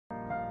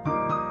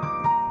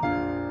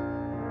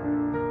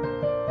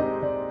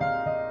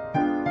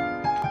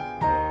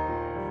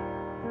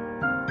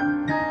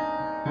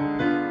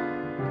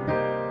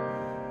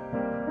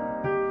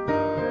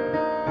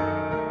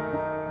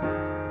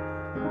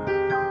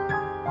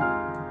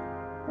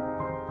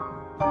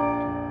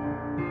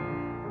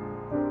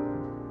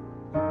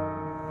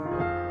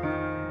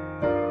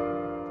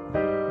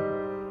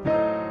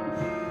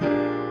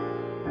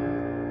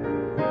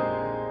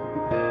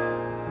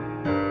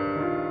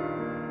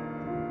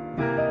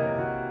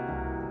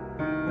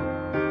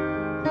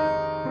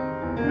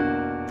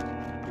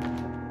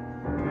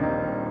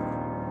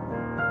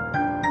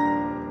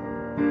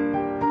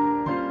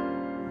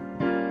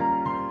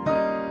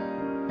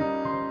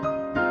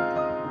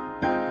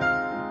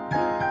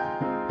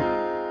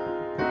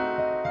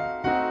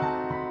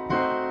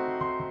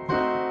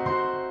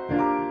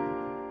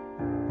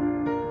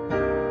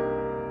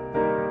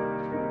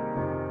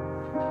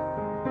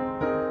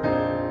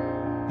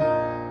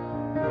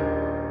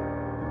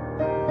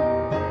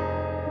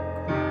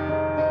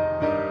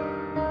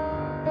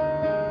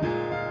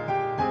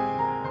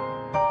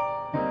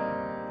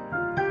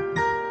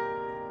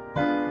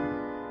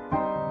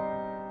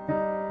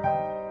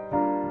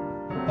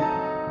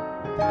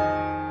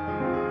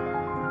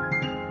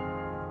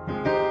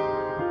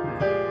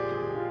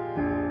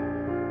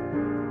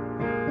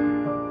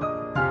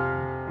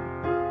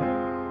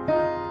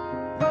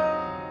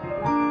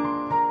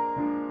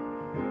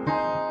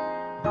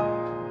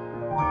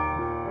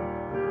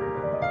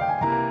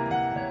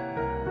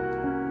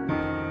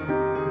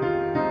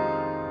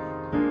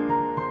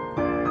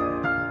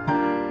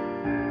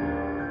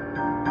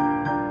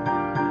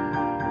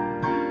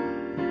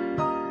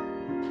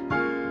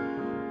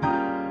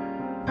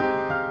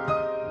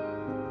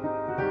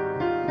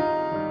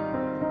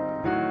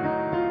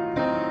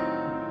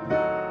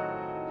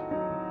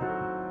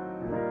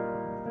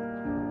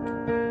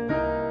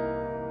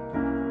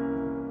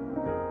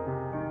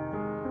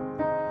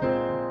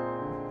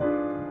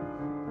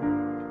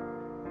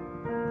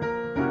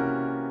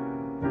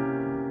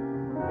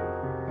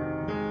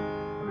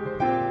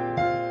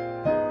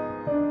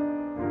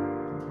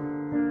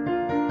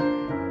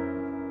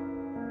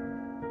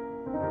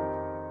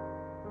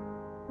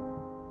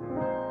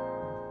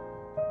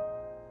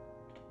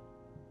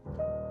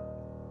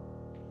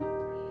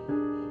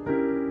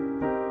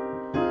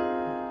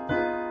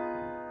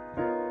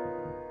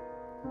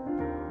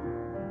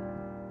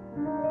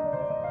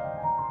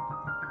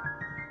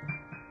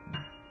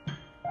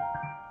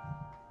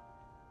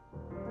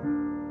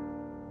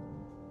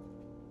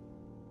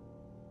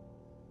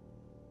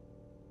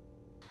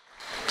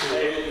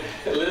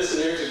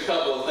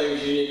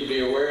things you need to be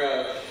aware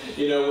of.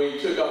 You know, we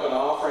took up an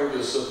offering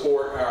to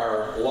support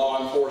our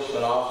law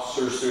enforcement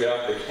officers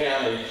throughout the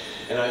county,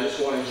 and I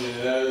just wanted you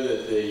to know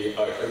that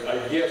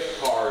a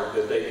gift card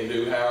that they can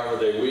do however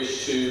they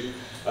wish to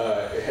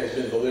has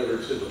been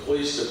delivered to the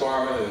police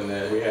department,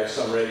 and we have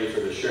some ready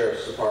for the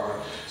sheriff's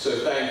department. So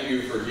thank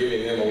you for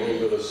giving them a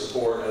little bit of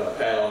support and a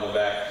pat on the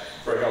back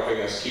for helping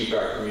us keep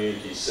our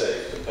community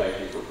safe, and thank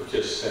you for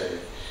participating.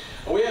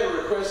 We had a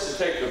request to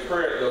take the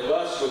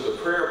bus with the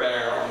prayer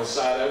banner on the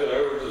side of it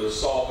over to the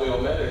Saltville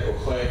Medical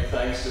Clinic,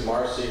 thanks to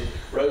Marcy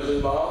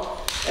Rosenbaum.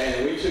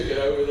 And we took it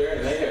over there,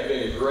 and they have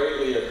been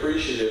greatly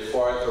appreciative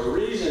for it. The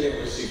reason it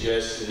was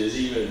suggested is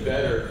even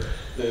better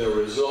than the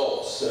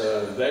results.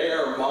 They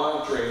are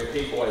monitoring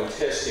people and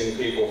testing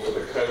people for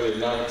the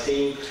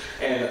COVID-19,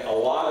 and a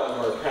lot of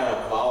them are kind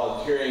of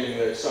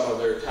volunteering some of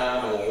their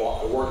time and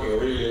working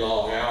really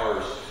long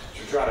hours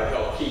to try to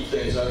help keep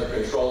things under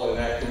control in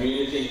that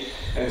community.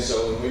 And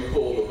so when we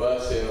pulled the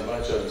bus in, a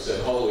bunch of them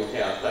said, "Holy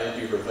cow, thank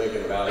you for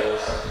thinking about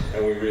us,"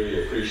 and we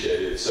really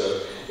appreciate it.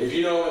 So if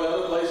you know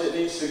another place it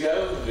needs to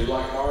go, do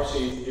like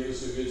Marcy and give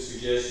us a good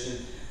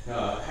suggestion.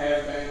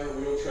 Have banner,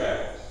 we'll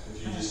travel,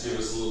 if you just give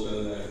us a little bit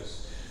of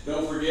notice.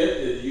 Don't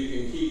forget that you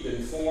can keep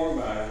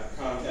informed by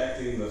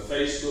contacting the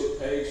Facebook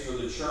page for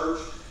the church.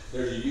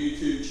 There's a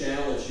YouTube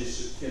channel that you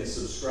can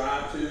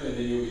subscribe to, and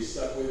then you'll be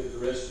stuck with it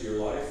the rest of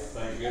your life,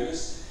 thank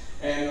goodness.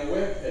 And the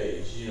web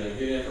page, you know,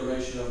 get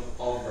information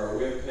off of our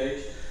web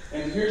page.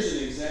 And here's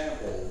an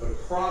example. The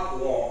crop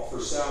walk for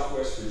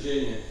Southwest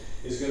Virginia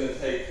is going to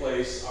take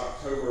place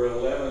October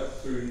 11th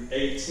through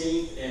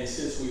 18th, and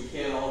since we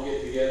can't all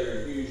get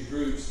together in huge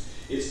groups,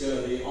 it's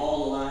going to be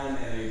online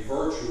and a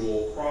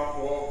virtual crop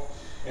walk.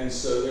 And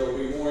so there will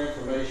be more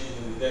information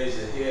in the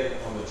days ahead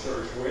on the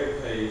church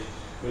web page.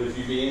 But if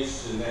you'd be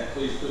interested in that,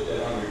 please put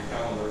that on your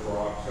calendar for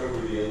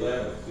October the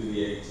 11th through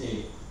the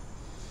 18th.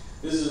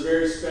 This is a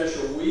very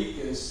special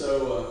week, and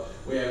so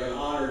we have an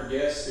honored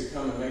guest to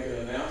come and make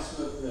an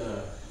announcement.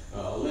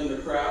 Linda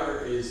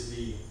Crowder is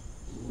the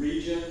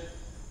regent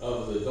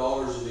of the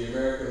Daughters of the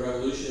American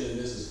Revolution, and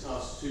this is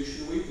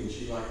Constitution Week, and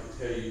she'd like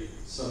to tell you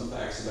some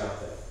facts about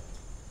that.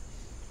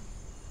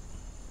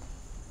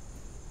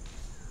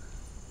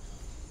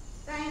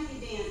 Thank you,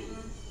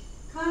 Denton.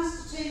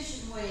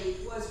 Constitution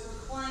Week was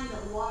proclaimed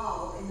a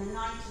law in the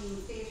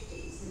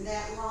 1950s, and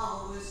that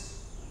law was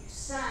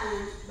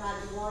signed by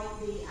Dwight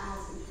D.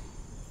 Eisenhower.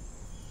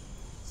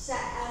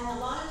 And a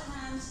lot of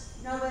times,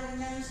 nobody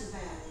knows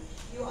about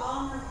it. You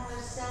all know how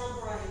to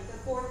celebrate the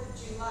 4th of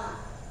July.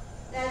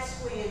 That's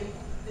when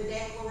the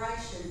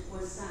Declaration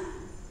was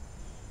signed.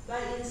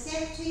 But in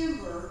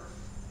September,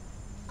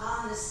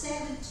 on the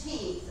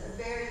 17th, a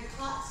very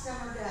hot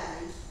summer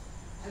day,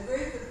 a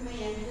group of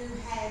men who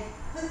had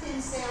put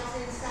themselves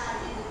inside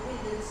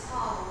Independence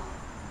Hall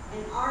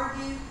and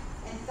argued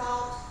and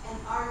thought and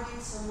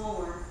argued some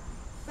more,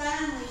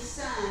 finally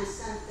signed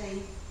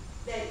something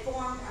that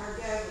formed our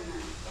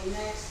government, and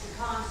that's the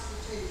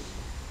Constitution.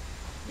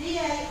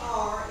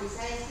 DAR is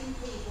asking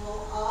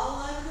people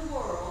all over the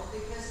world,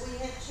 because we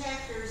have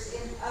chapters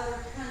in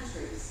other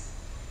countries,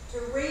 to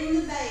ring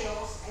the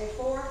bells at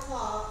 4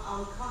 o'clock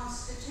on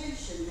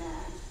Constitution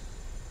Day.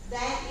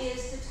 That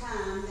is the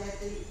time that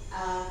the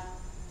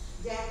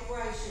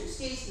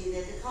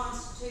that the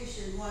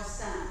Constitution was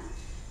signed.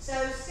 So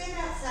step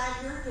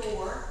outside your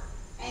door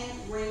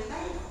and ring a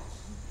bell.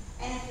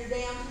 And if you're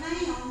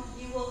downtown,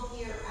 you will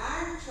hear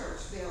our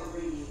church bell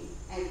ringing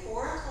at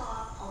 4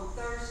 o'clock on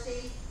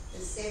Thursday, the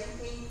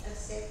 17th of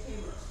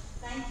September.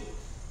 Thank you.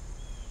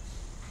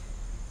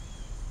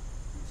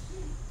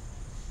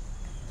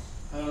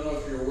 I don't know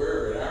if you're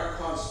aware, but our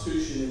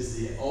Constitution is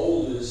the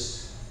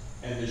oldest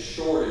and the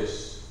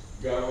shortest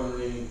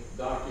governing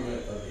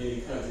document of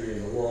any country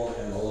in the world,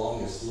 and the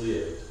longest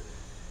lived.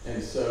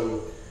 And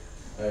so,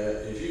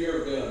 if you've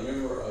ever been a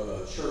member of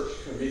a church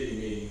committee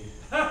meeting,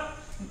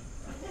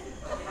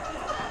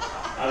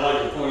 I'd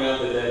like to point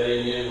out that that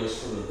amen was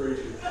from the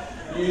preacher.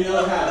 You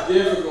know how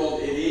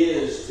difficult it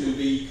is to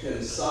be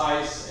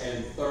concise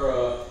and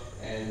thorough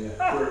and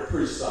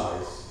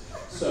precise.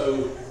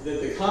 So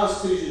that the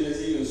Constitution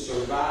has even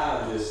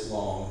survived this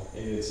long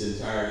in its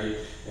entirety,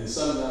 and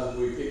sometimes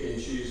we pick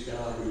and choose, kind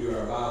of like we do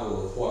our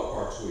Bible, of what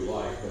parts we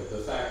like. But the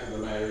fact of the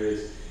matter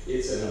is,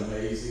 it's an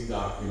amazing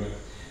document,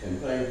 and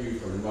thank you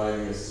for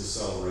inviting us to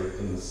celebrate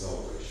in the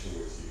celebration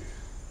with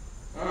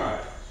you. All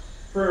right,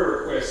 prayer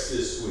requests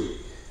this week.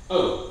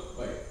 Oh,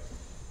 wait,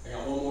 I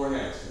got one more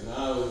announcement.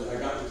 I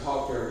got to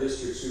talk to our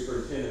district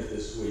superintendent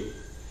this week.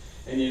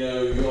 And you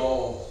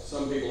know,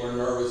 some people are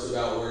nervous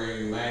about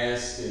wearing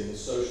masks and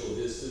social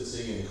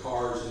distancing in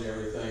cars and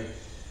everything.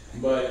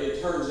 But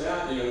it turns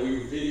out,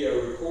 we video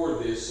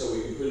record this so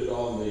we can put it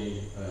on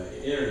the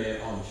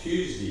internet on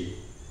Tuesday.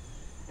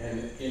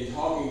 And in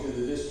talking to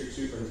the district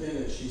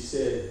superintendent, she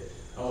said,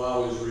 "Oh, I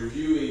was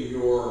reviewing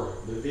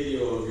the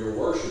video of your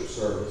worship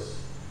service,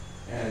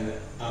 and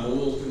I'm a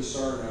little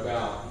concerned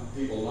about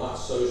people not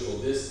social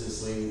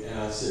distancing." And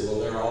I said, "Well,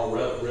 they're all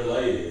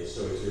related,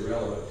 so it's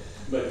irrelevant."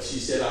 But she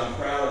said, "I'm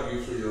proud of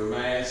you for your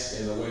mask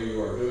and the way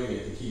you are doing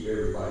it to keep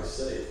everybody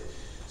safe."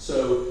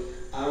 So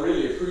I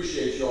really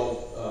appreciate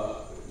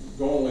y'all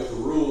going with the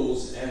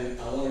rules, and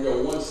I want to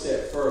go one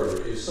step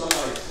further. If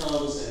somebody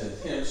comes and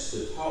attempts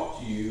to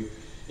talk to you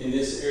in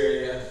this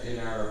area in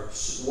our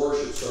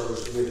worship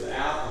service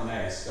without a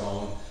mask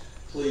on,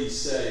 please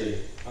say,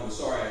 "I'm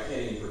sorry, I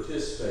can't even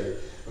participate,"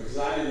 because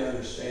I didn't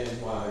understand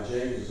why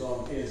James was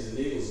on pins and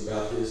needles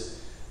about this.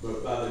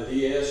 But by the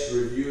DS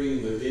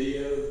reviewing the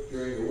video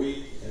during the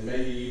week, and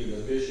maybe even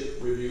the bishop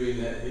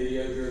reviewing that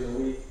video during the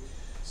week,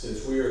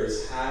 since we are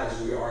as high as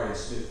we are in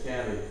Smith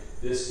County,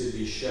 this could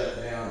be shut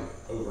down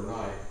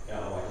overnight,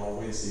 like on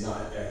Wednesday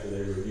night after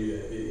they review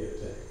that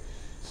videotape.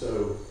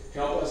 So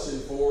help us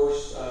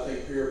enforce. I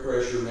think peer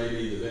pressure may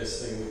be the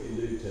best thing we can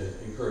do to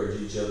encourage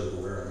each other to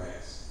wear a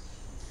mask.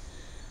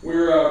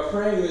 We're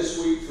praying this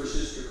week for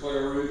Sister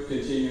Claire Root,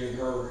 continuing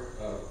her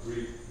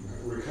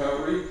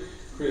recovery.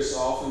 Chris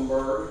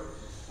Offenberg,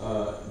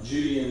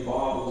 Judy and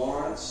Bob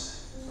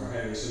Lawrence are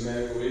having some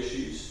medical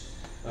issues.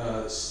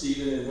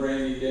 Stephen and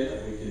Brandy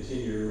Dennett, we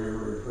continue to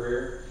remember in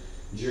prayer.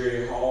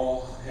 Jerry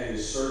Hall had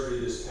his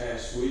surgery this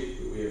past week,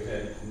 but we have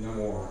had no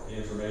more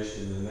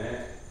information than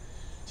that.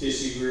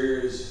 Tissy Greer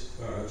is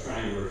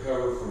trying to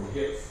recover from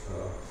hip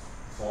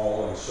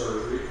fall and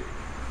surgery.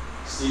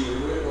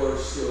 Stephen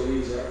Whitworth still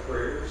needs our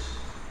prayers.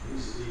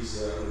 He's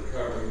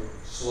recovering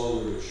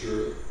slowly but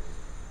surely.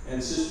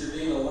 And Sister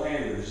Dina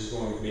Landers is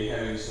going to be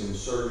having some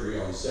surgery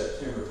on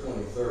September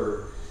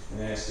 23rd,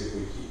 and ask if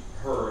we keep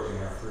her in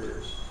our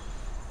prayers.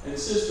 And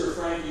Sister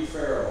Frankie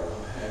Farrell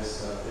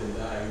has been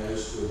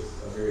diagnosed with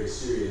a very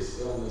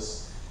serious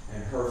illness,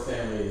 and her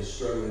family is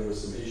struggling with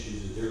some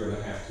issues that they're going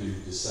to have to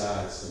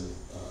decide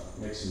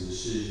make some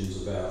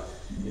decisions about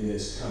in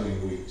this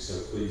coming week. So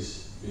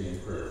please be in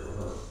prayer for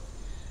her.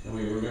 And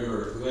we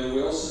remember Glenn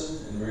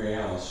Wilson and Mary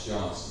Alice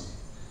Johnson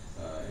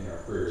in our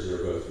prayers.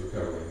 They're both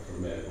recovering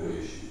from medical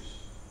issues.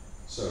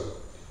 So,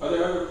 are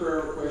there other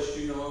prayer requests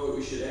you know that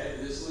we should add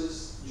to this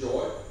list?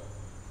 Joy?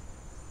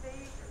 Steve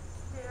is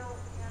still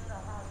in the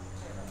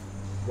hospital.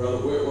 Brother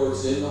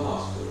Whitworth's in the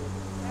hospital.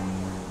 And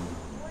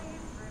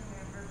please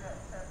remember that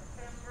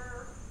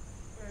September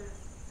is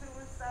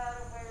Suicide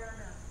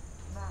Awareness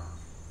Month.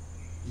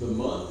 The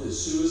month is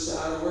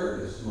Suicide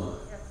Awareness Month.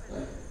 Yes, it is.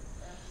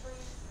 And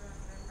please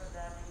remember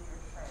that in your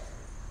prayers.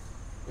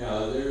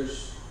 Now,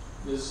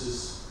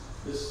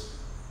 this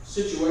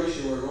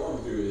situation we're going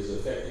through is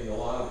affecting a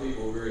lot of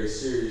people very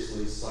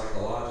seriously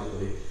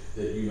psychologically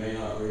that you may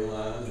not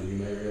realize, or you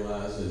may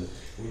realize, and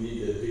we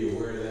need to be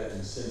aware of that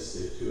and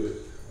sensitive to it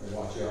and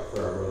watch out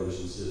for our brothers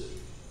and sisters.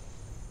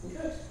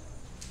 Okay,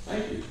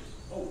 thank you.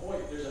 Oh,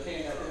 wait, there's a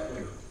hand out that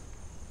window.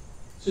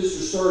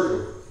 Sister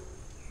Sturgill.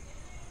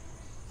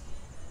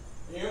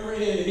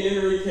 Emory and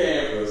Henry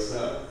campus,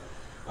 huh?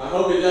 I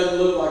hope it doesn't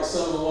look like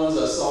some of the ones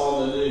I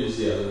saw in the news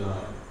the other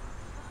night.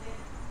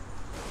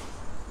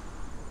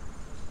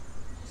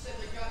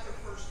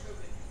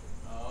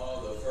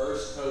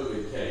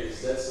 COVID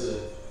case. That's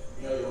a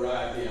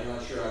notoriety I'm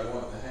not sure I'd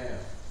want to have.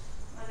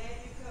 My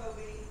nephew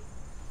Kobe,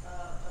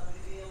 up at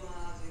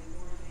VMI's in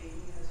quarantine,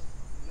 he has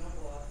no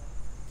blood.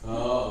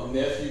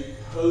 Nephew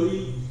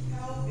Cody?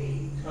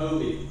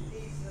 Kobe.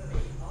 He's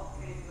off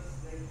campus.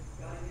 They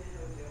got him in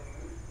a hotel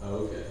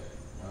room. Okay.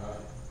 All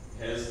right.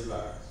 Has the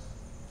virus.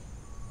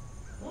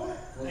 What?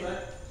 What's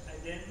that? I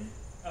didn't.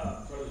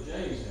 Brother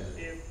James has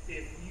it.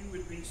 If you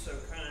would be so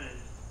kind,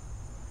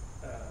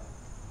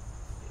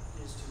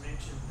 is to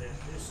mention that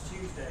this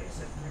Tuesday,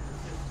 September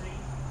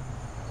 15th,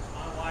 is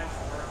my wife's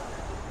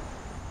birthday.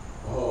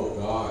 Oh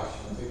gosh,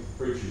 I think the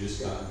preacher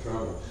just got in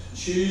trouble.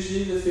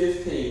 Tuesday the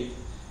 15th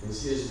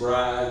is his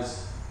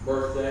bride's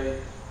birthday,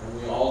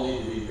 and we all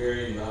need to be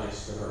very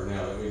nice to her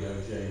now that we know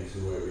James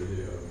the way we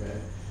do, okay?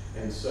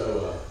 And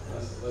so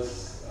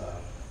let's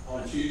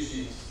on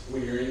Tuesdays,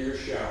 when you're in your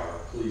shower,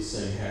 please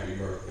sing happy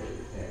birthday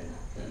to Tammy,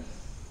 okay?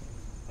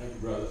 Thank you,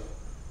 brother.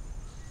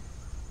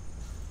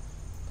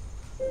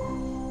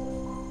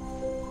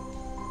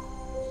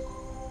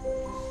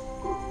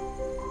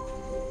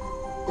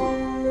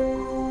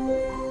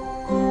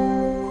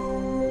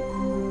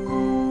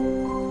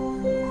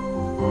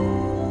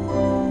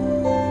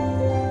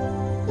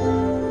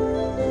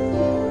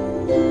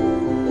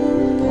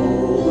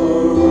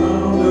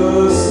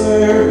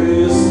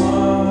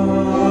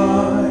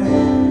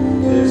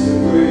 There's a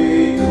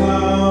great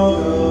cloud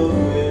of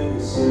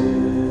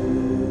witnesses.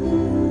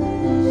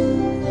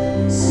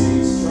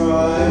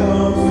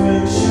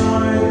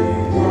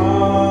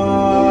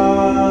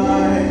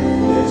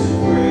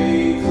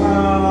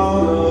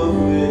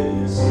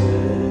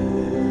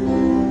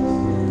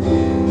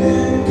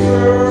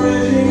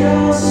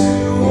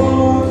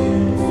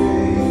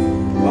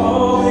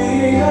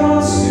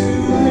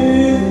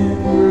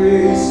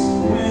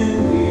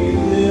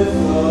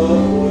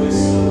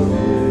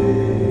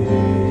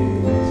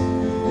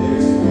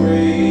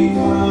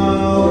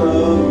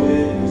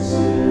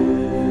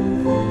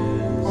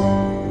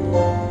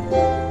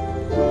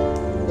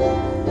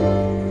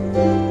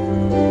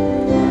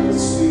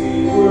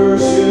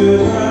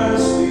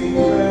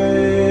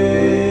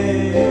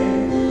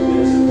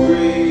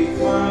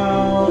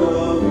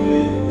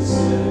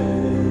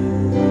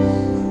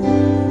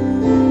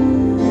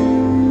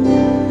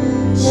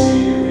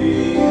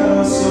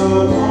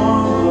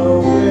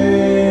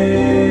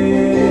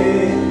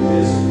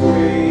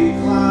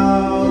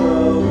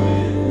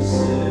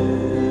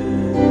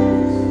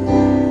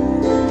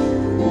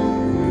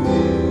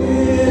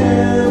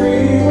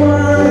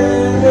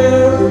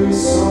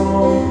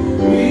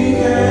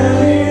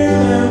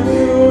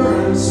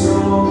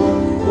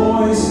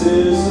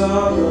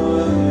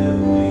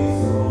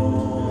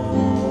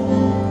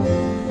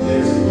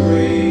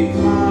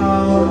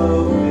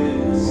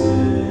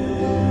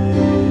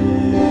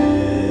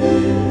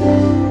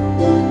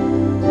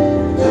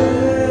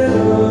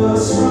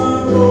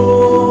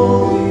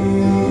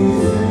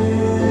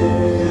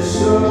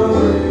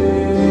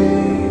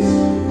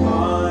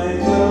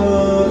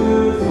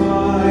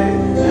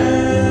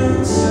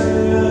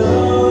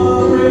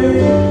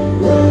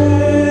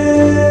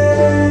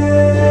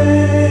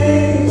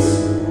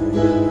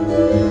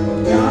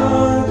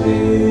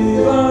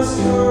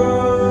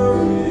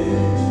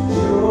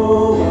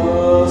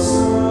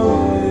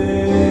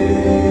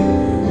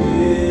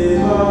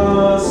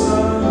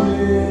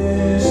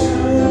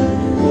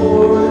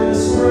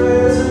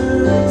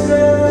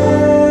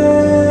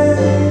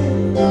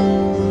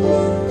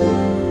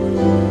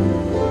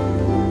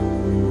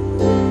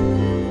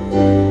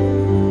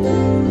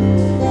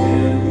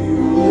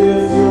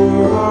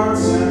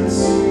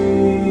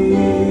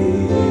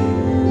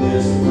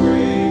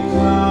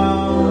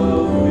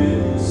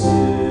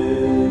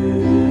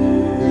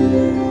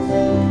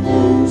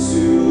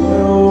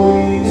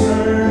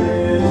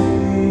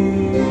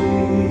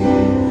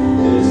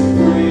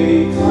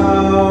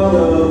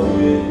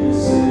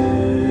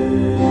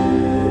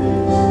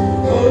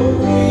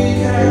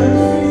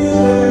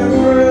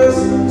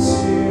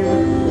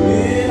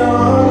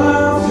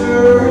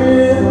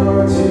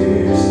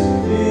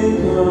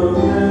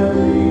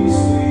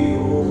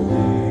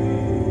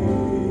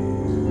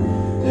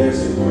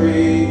 There's a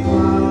great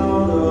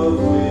cloud of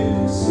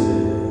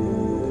witnesses.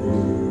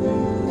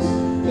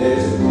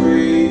 There's a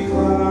great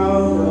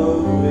cloud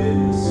of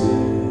witnesses.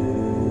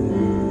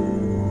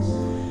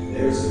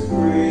 There's a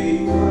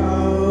great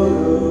cloud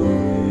of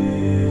witnesses.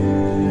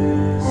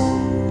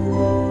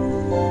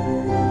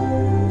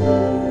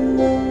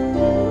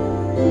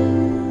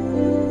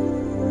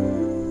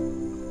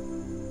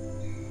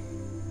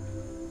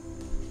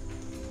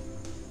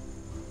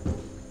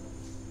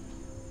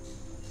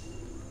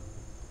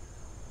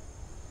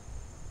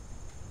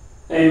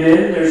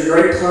 Amen. There's a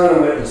great cloud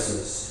of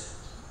witnesses.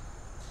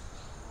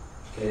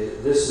 Okay,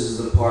 this is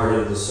the part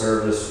of the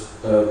service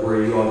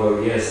where you all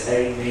go, yes,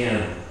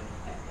 amen.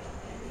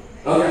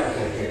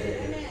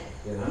 Okay.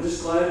 Yeah, I'm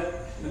just glad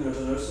to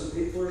know some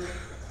people are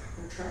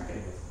tracking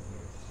with me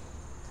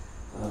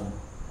here.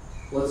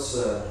 Let's,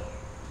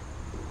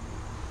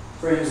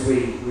 friends,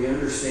 we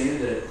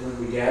understand that when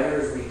we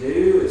gather as we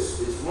do, it's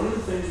one of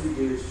the things we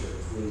do as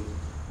church. We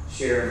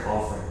share an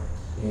offering,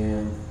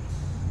 and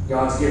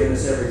God's given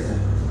us everything.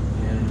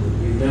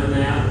 And you've done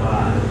that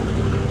by,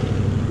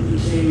 you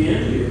came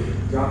in, you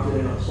dropped it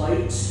in a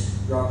plate,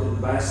 dropped it in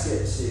a basket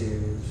to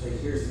say,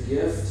 here's the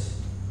gift,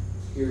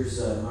 here's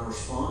my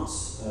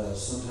response.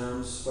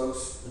 Sometimes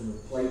folks in the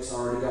plates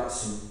already got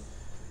some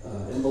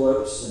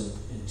envelopes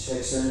and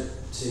checks in it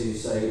to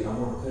say, I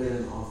want to put it in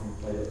an offering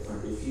plate up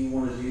front. If you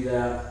want to do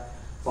that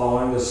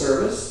following the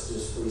service,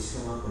 just please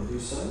come up and do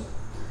so.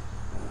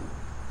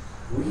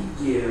 We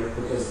give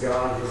because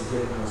God has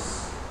given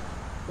us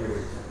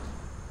everything.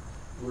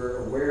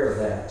 We're aware of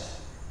that.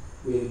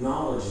 We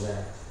acknowledge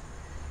that.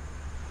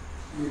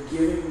 Your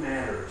giving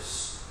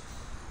matters.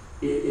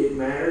 It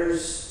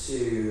matters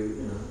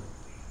to,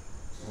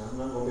 I'm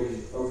not going to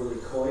be overly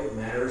coy, it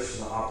matters to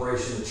the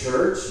operation of the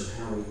church and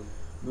how we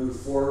move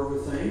forward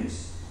with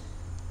things.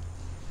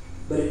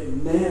 But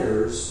it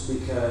matters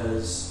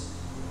because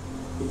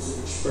it's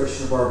an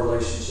expression of our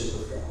relationship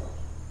with God.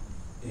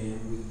 And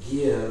we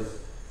give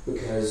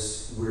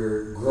because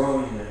we're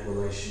growing in that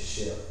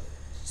relationship,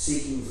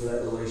 seeking for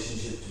that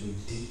relationship to be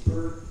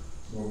deeper,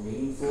 more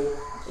meaningful,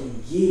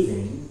 and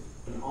giving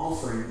an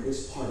offering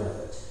is part of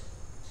it.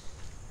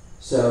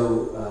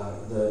 So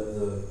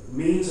the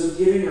means of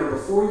giving are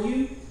before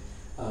you.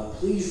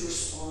 Please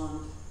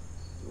respond.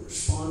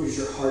 Respond as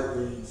your heart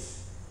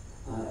leads,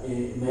 and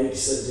it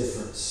makes a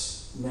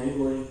difference,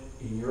 namely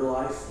in your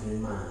life and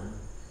in mine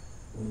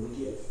when we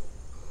give.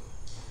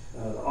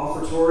 The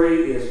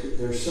offertory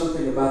there's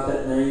something about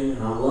that name,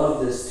 and I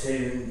love this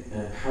tune,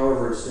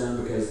 however it's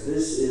done, because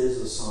this is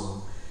a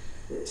song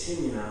that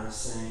Timmy and I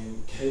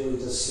sang Kaylee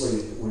to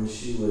sleep when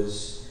she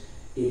was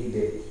itty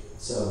bitty.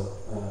 So,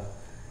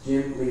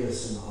 Jim, lead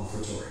us in the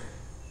offertory.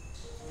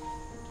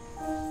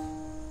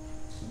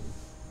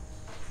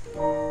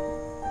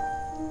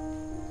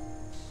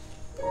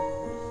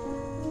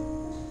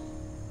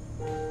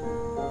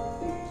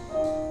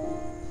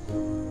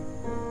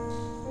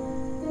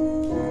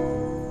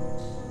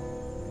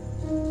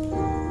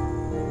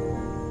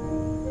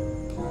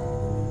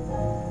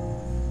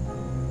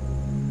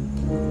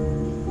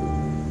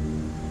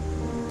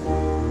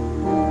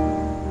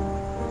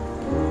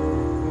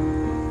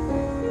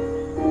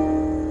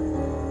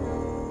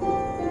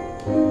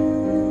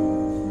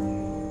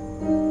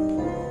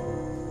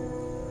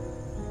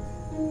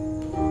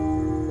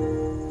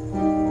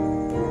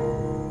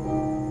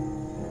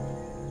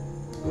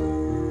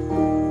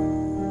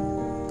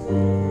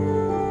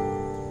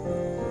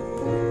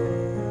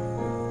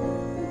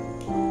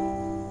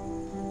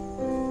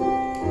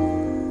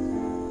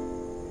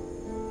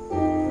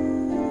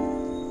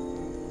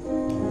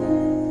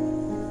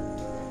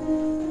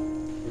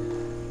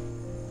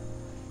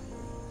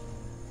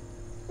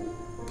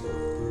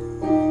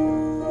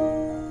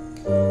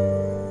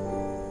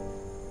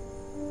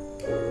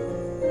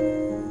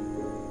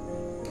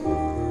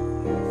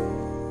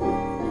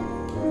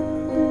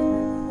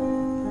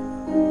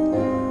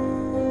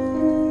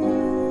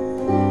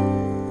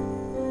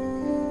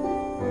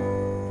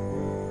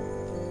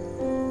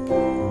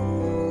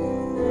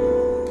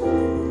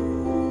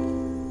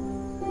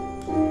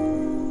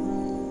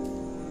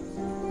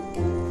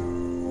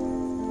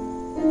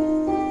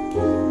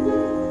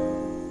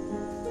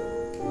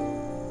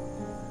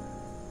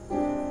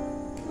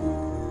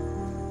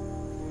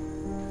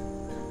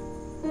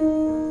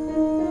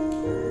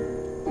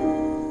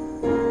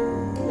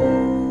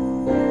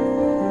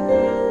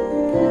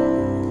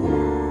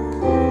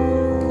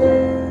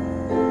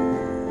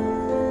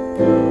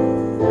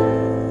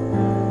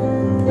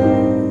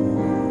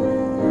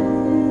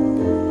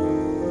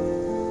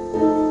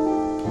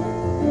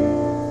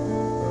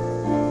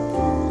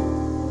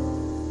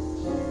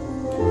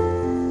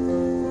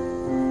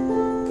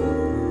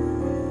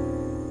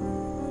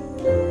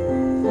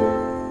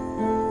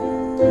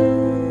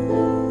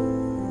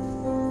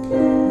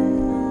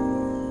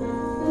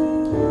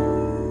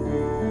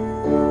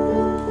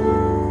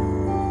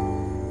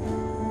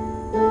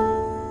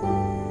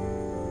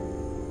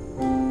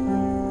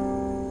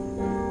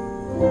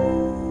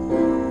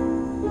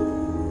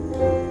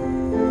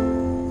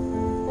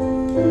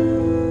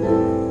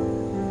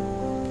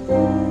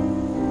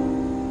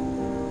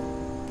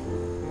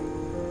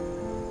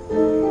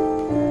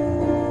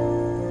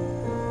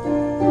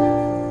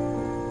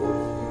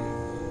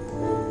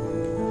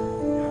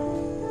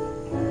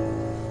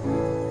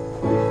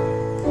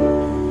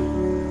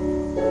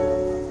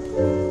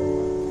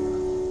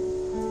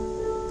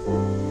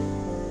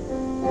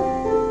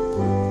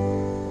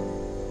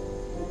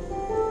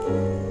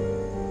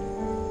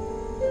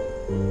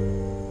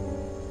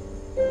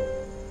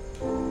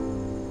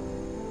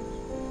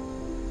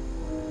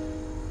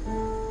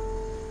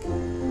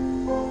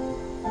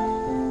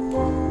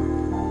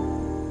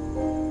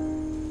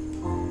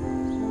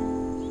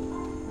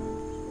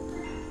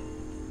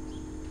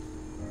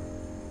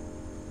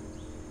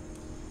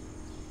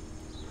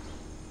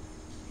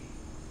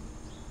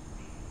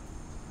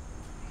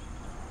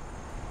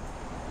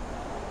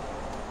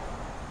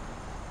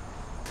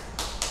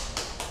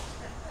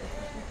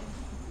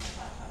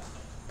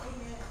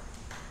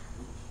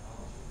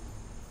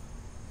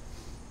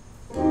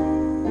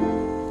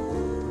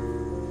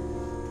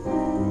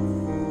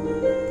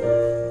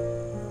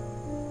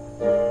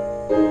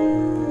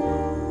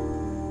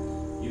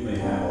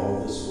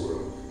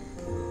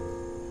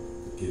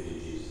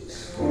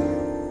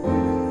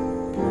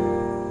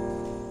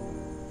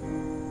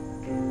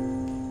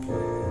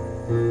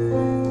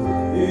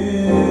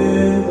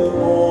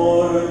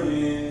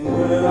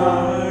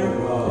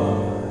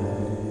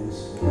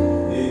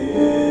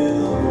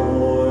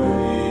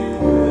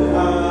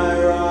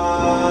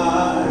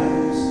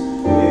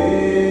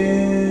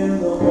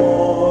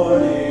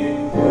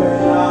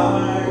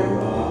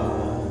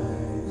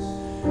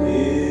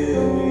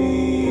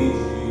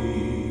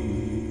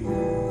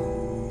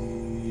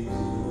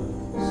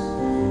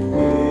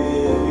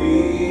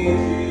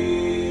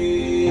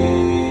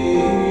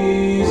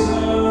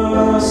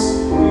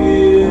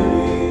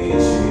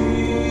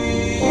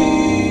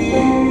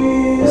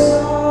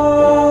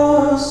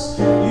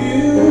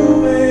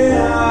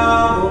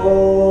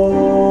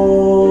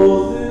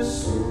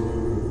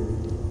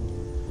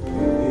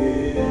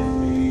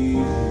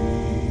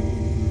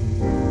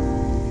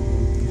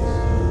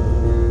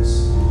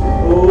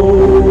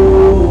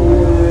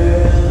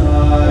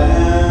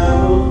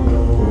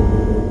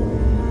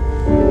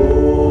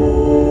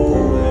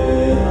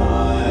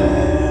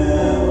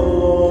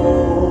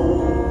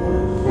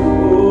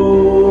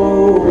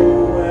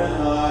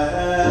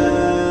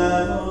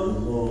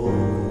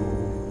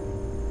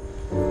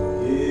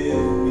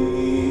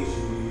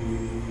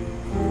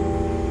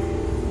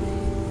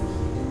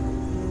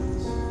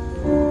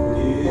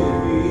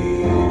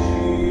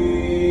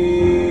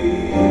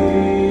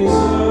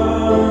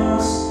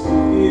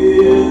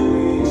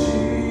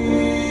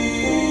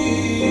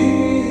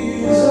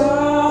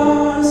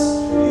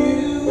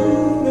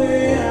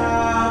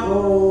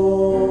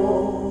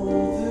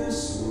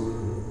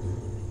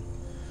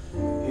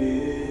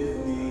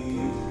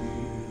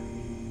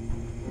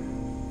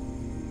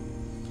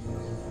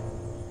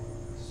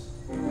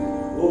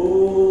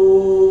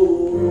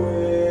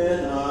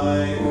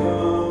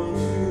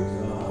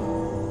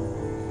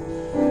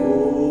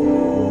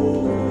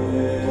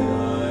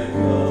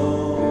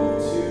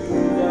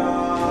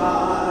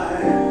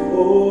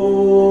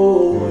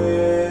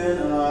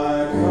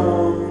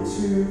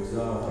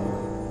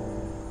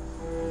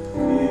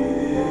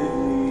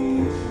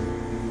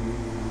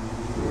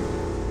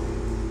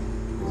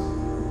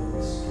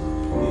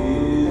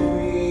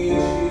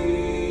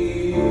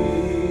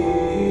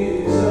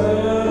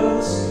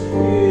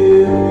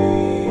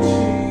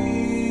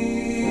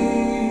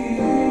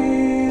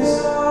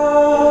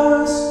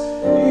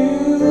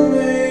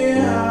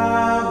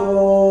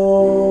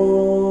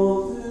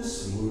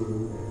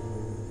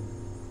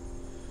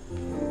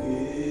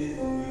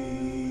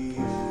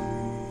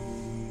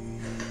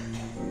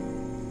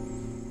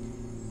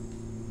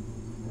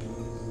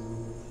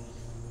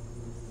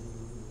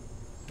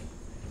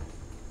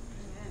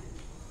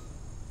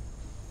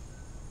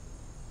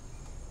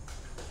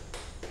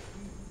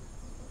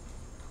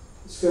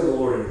 Let's go to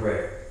the Lord in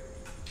prayer.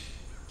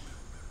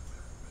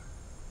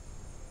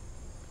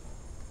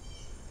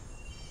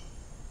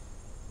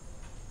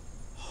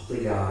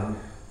 Holy God,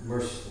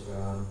 merciful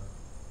God,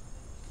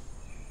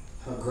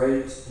 how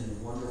great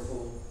and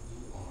wonderful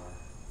you are.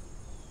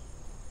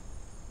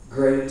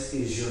 Great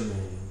is your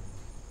name.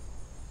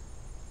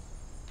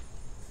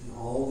 In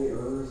all the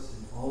earth,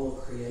 in all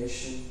of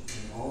creation,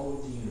 in all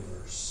of the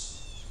universe.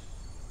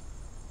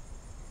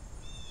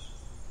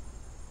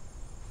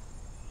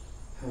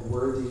 How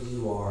worthy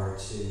you are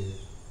to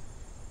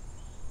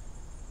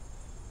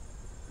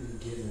be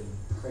given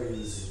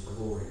praise and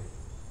glory,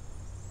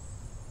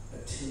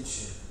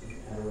 attention and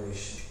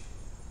adoration.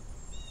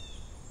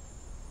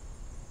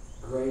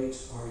 Great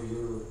are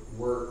your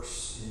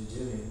works in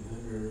doing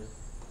under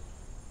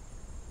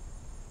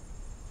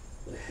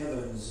the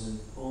heavens and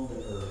on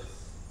the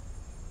earth,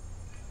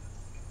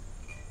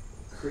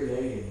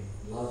 creating,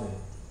 loving,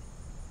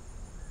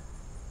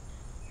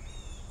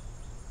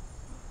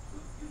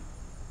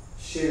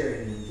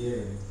 sharing and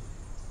giving,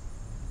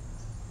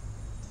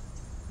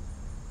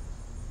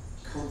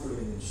 comforting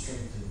and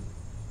strengthening,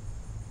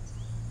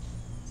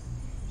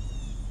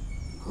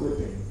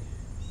 equipping,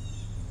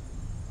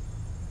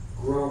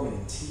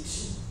 growing,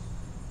 teaching.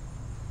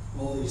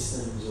 All these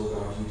things, oh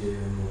God, you do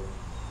and more.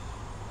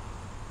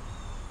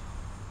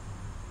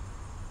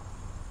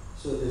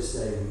 So this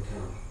day we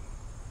come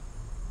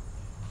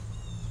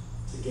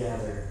to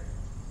gather,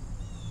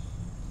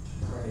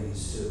 to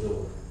praise, to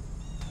adore,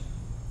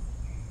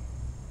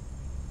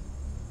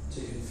 to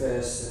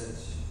confess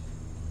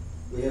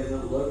that we have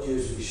not loved you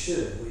as we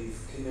should. We've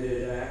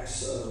committed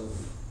acts of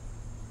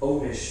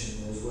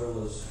omission as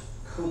well as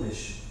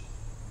commission.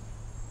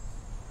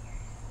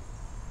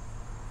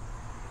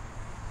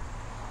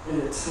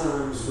 And at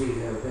times we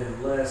have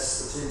been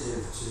less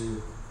attentive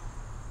to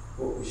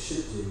what we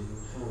should do and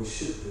how we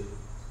should be.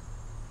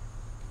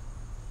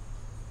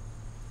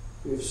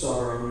 We have sought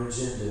our own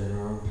agenda and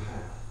our own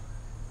path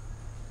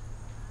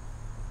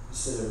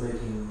instead of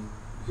making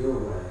your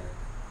way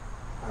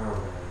our way,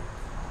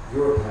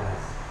 your path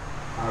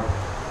our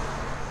path.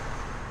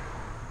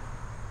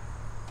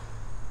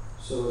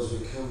 So as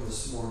we come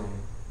this morning,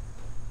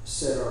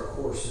 set our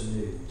course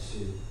anew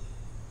to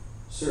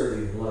serve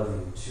you and love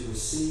you, to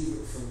receive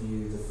from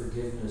you the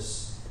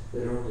forgiveness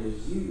that only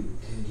you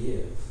can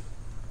give.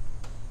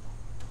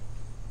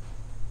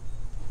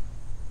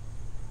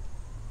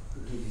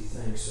 We give you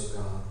thanks, O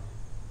God.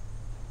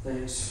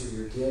 Thanks for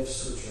your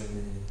gifts, which are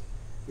many,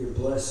 your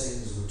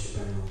blessings, which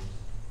abound,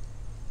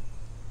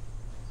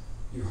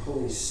 your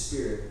Holy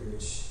Spirit,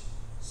 which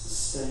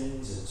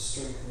sustains and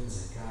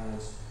strengthens and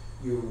guides,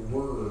 your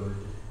Word,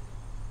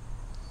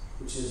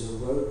 which is a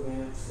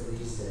roadmap for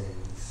these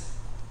days,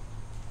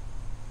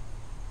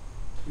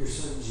 your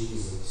Son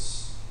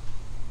Jesus,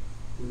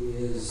 who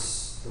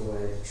is the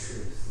way, the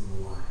truth,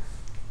 and the life.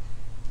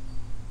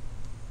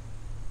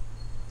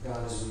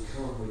 God, as we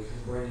come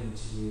bringing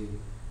to you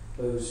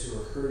those who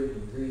are hurting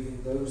and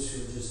grieving, those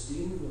who are just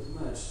dealing with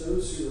much,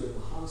 those who are in the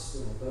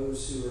hospital,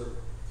 those who are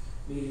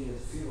meeting at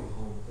the funeral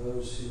home,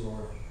 those who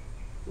are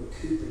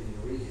recouping in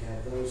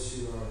rehab, those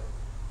who are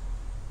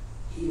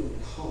healing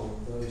at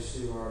home, those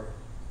who are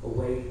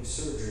awaiting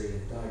surgery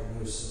and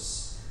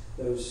diagnosis,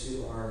 those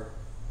who are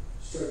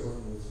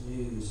struggling with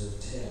news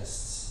of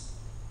tests,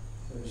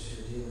 those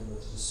who are dealing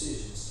with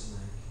decisions to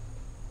make.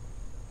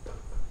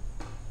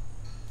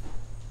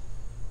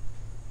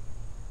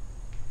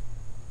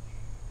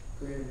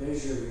 Grant a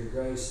measure of your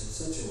grace in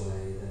such a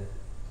way that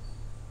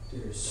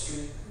there is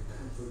strength and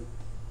comfort.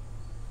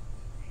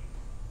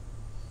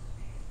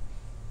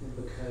 And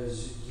because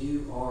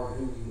you are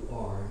who you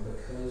are, and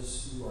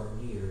because you are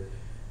near,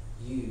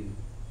 you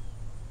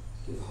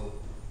give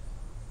hope.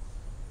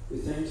 We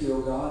thank you,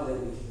 O God, that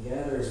we can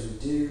gather as we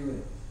do,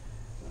 and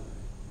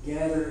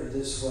gather in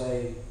this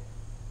way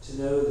to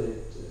know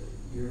that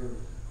your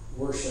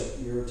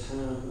worship, your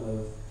time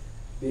of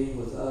being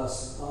with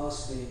us and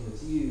us being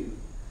with you,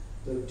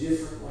 though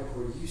different like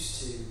we're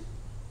used to,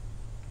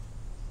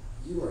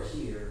 you are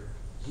here.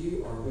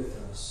 You are with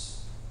us.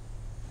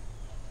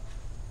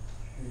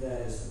 And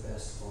that is the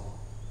best of all.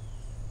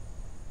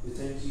 We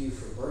thank you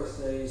for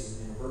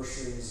birthdays and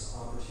anniversaries,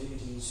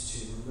 opportunities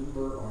to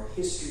remember our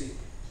history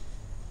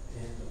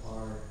and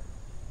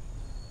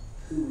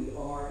who we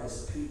are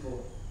as a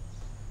people.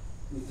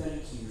 We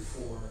thank you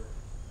for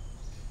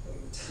the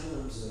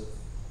times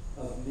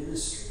of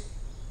ministry,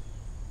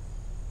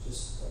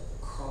 just like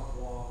the crop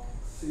walk,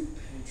 food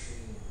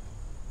pantry,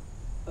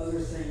 and other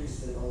things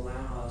that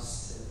allow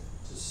us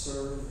to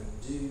serve and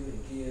do and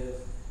give.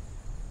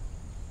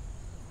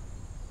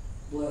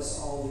 Bless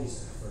all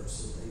these efforts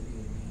that they be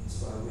a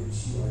means by which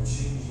you are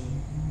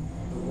changing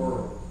the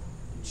world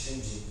and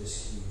changing this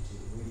community.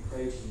 We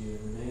pray to you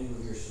in the name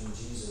of your Son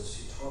Jesus,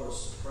 who taught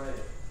us to pray,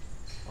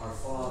 Our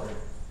Father,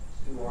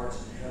 who art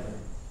in heaven,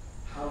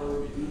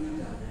 hallowed be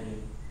thy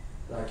name.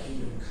 Thy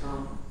kingdom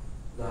come,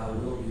 thy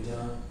will be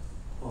done,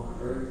 on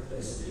earth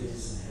as it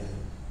is in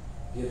heaven.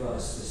 Give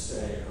us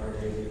this day our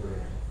daily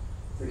bread.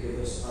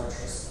 Forgive us our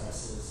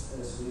trespasses,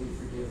 as we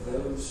forgive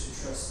those who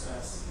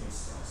trespass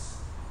against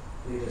us.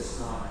 Lead us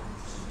not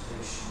into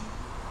temptation,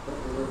 but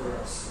deliver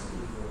us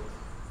from evil.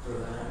 For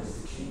thine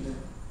is the kingdom,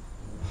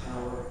 and the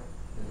power,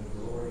 and the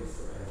glory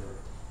forever.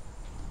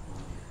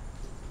 Amen.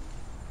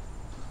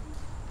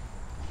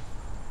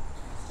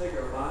 Let's take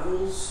our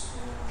Bibles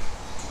and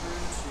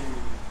turn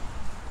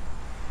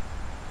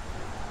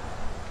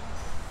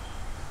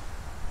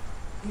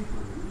to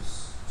Hebrews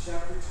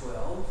chapter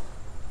 12.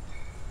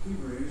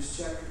 Hebrews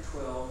chapter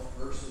 12,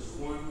 verses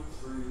 1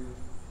 through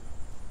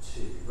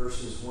 2.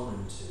 Verses 1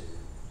 and 2.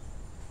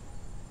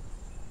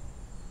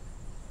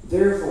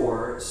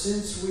 Therefore,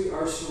 since we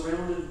are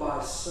surrounded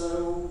by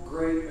so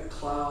great a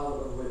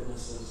cloud of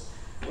witnesses,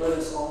 let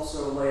us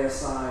also lay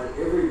aside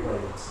every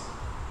weight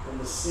and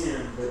the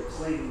sin that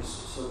clings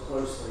so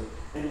closely,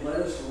 and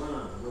let us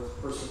run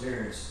with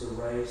perseverance the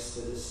race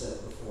that is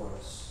set before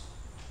us,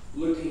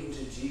 looking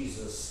to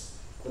Jesus,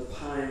 the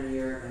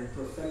pioneer and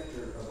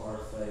perfecter of our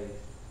faith,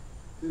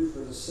 who for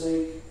the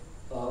sake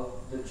of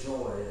the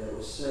joy that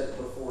was set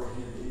before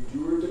him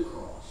endured the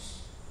cross,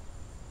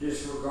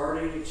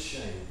 disregarding its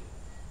shame,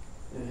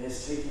 and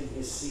has taken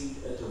his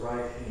seat at the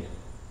right hand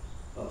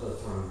of the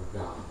throne of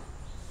God.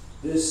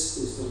 This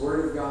is the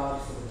word of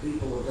God for the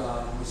people of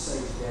God, and we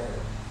say together,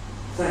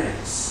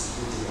 thanks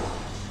be to God.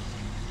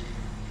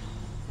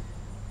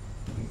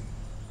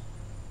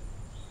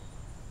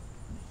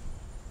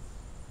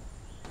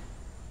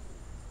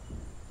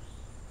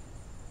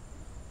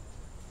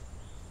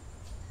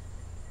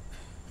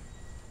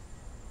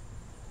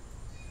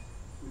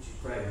 Would you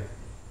pray with me?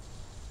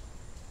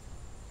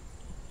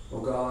 Oh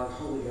God,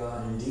 holy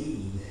God,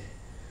 indeed,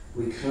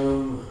 we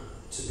come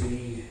to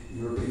be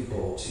your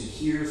people, to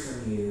hear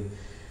from you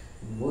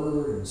in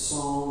word and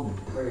song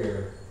and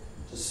prayer,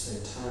 to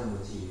spend time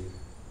with you,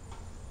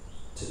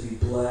 to be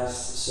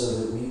blessed so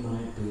that we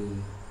might be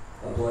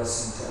a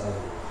blessing to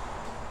others,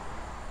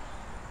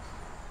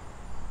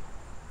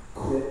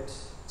 equipped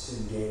to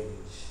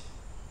engage,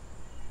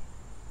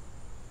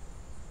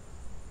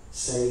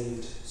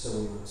 saved so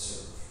we might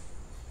serve.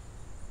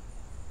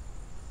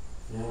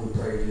 Now we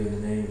pray to you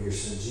in the name of your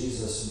Son,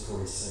 Jesus, and for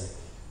his sake.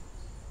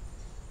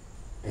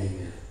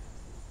 Amen.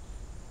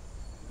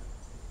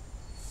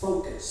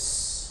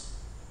 Focus.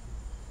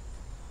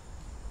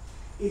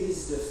 It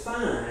is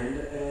defined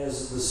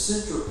as the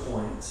center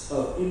point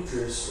of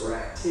interest or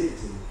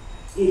activity.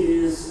 It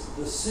is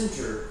the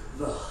center,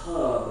 the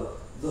hub,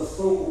 the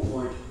focal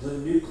point, the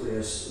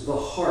nucleus, the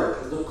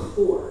heart, the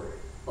core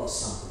of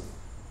something.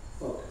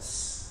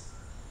 Focus.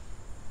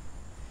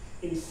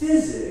 In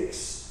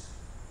physics,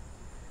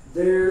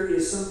 there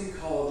is something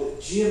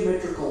called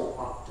geometrical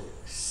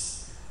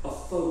optics. A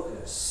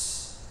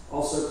focus,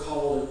 also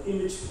called an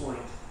image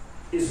point,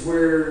 is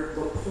where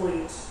the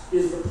point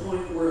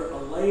where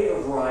a ray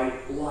of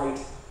light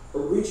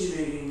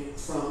originating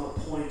from a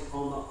point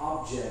on an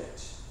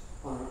object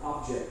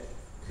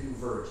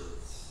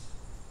converges.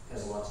 It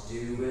has a lot to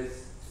do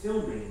with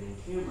filming and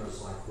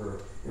cameras like we're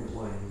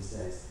employing these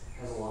days.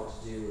 It has a lot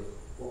to do with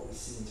what we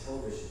see in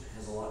television. It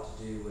has a lot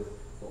to do with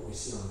what we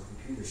see on the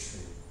computer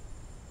screen.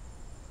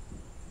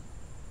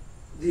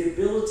 The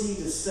ability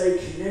to stay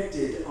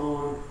connected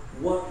on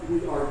what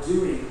we are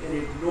doing and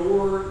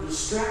ignore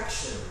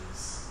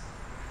distractions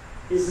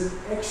is an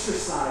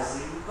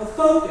exercising of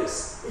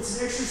focus. It's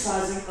an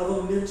exercising of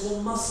a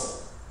mental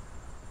muscle.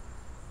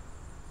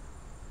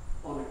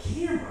 On a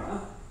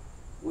camera,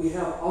 we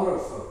have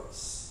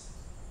autofocus.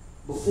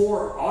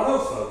 Before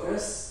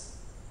autofocus,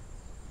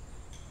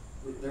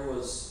 there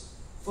was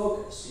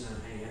focus. You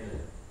had to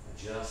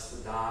adjust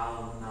the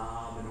dial and the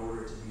knob in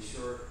order to be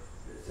sure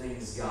that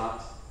things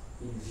got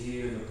in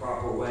view in the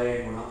proper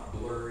way and we're not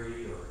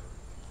blurry or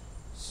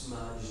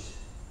smudged.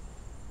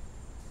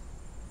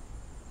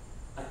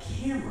 A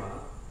camera,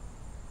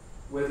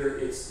 whether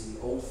it's the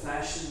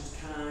old-fashioned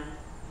kind, I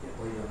can't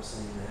believe I'm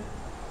saying that,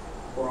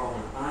 or on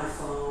an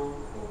iPhone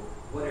or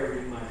whatever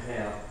you might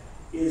have,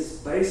 is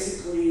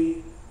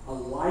basically a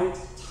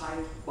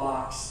light-type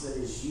box that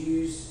is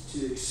used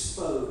to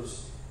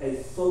expose a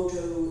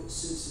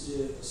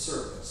photosensitive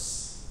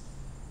surface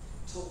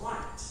to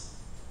light.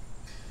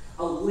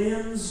 A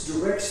lens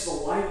directs the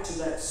light to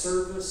that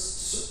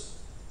surface,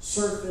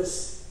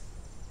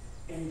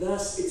 and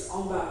thus it's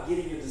all about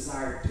getting a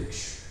desired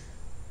picture.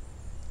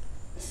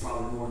 That's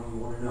probably more than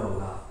you want to know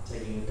about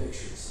taking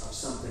pictures of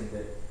something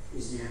that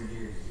is near and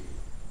dear to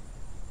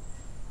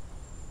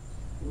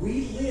you. We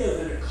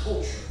live in a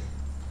culture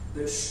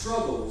that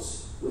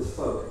struggles with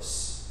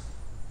focus.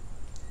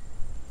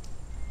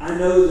 I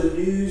know the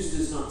news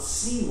does not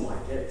seem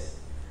like it,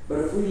 but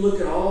if we look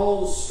at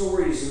all the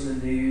stories in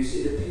the news,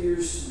 it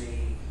appears to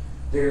me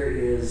there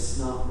is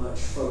not much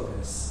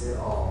focus at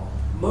all.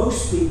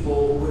 Most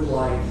people would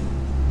like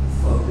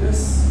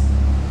focus,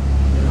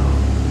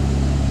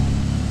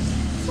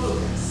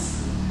 focus.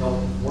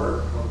 Help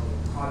work, help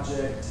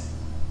project.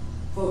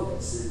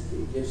 Focus.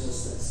 It gives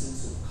us that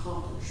sense of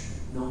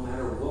accomplishment no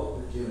matter what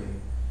we're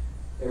doing.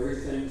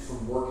 Everything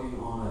from working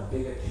on a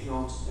big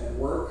account at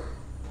work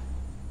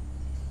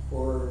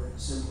or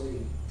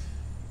simply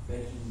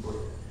baking bread.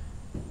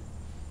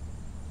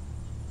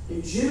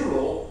 In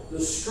general, the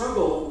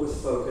struggle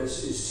with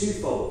focus is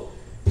twofold.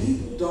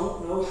 People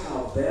don't know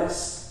how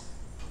best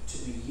to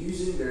be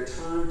using their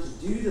time to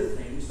do the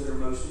things that are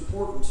most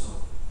important to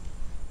them.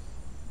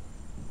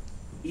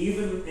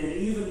 Even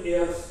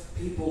if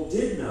people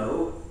did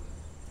know,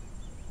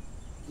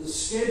 the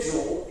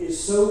schedule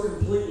is so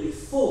completely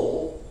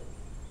full,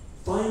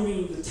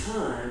 finding the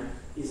time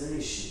is an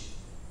issue.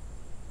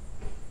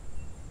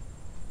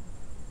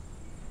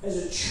 As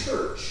a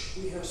church,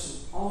 we have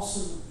some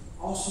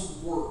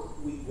awesome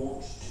work we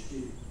want to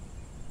do.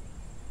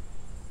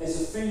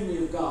 As a family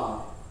of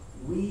God,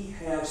 we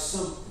have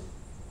something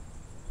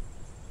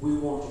we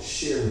want to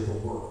share with the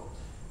world.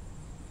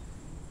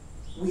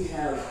 We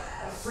have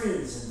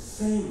friends and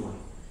family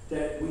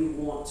that we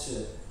want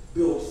to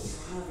build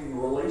thriving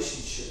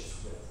relationships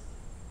with.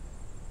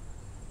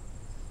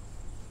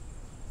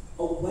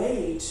 A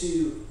way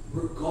to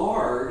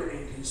regard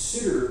and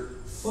consider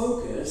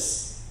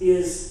focus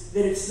is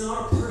that it's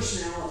not a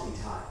personality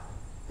type.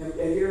 Have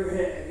you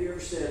ever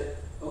said,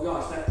 oh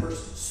gosh, that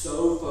person's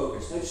so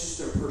focused, that's just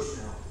their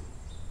personality?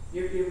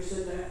 You ever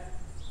said that?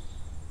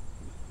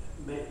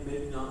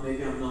 Maybe not,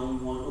 maybe I'm the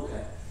only one,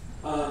 okay.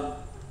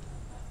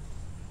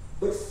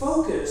 But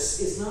focus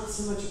is not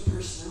so much a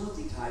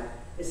personality type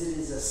as it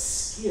is a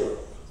skill.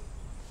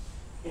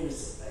 And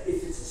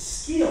if it's a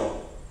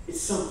skill,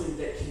 it's something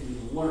that can be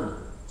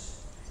learned.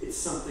 It's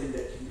something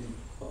that can be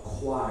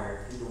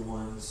acquired into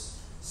one's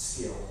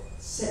skill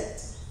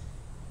set.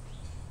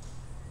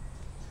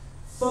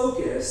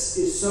 Focus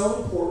is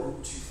so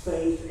important to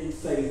faith and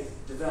faith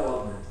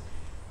development.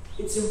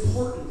 It's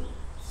important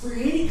for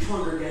any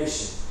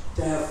congregation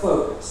to have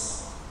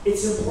focus.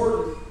 It's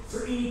important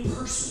for any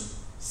person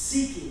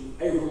seeking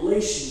a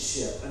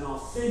relationship, an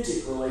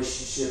authentic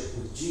relationship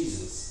with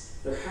Jesus.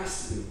 There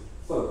has to be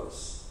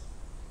focus.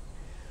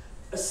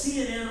 A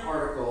CNN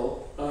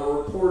article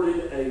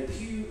reported a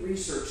Pew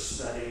Research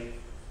study,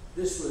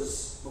 this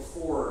was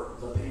before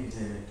the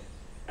pandemic,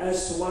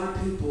 as to why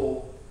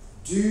people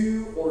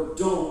do or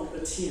don't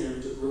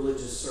attend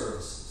religious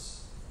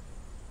services.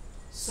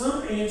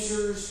 Some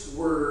answers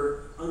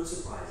were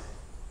unsurprising.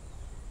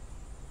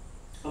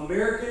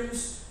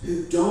 Americans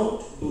who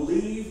don't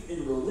believe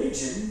in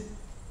religion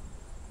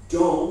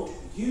don't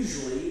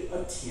usually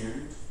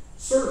attend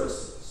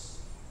services.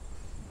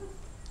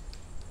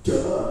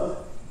 Duh.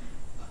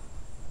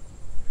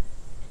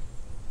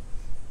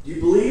 Do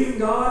you believe in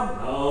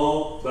God?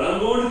 No, but I'm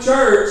going to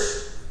church.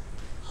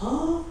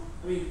 Huh?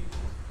 I mean,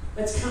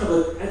 that's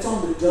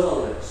on the duh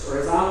list, or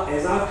as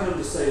I've come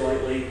to say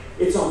lately,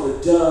 it's on the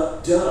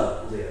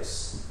duh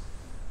list.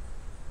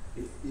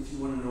 If you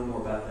want to know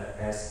more about that,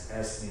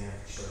 ask me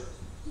after service.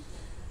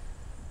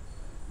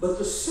 But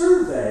the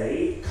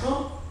survey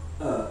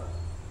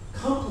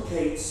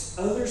complicates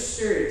other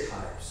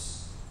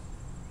stereotypes.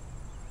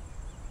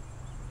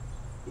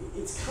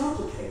 It's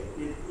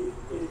complicated.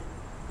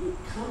 It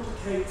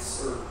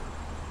complicates or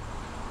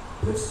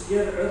puts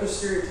together other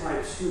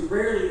stereotypes who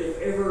rarely, if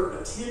ever,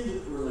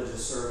 attend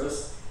religious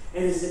service.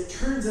 And as it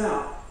turns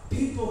out,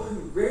 people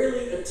who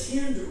rarely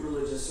attend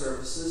religious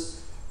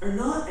services are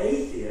not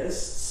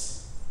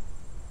atheists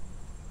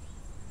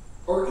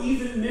or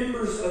even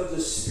members of the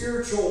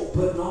spiritual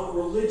but not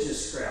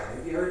religious crowd.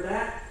 Have you heard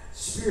that?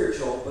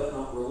 Spiritual but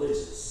not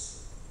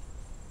religious.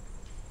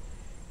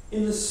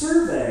 In the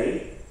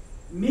survey,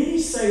 many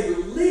say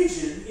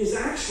religion is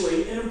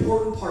actually an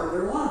important part of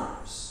their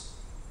lives.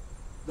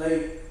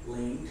 They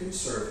lean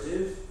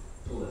conservative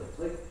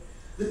politically.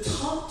 The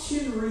top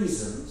 10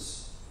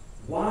 reasons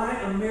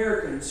why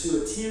Americans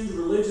who attend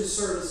religious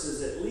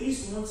services at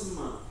least once a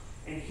month,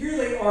 and here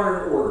they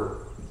are in order.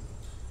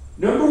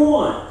 Number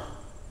 1,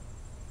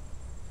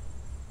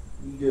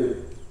 you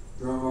do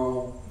drum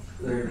roll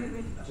there.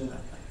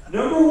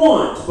 Number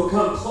 1, to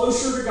become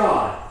closer to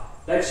God.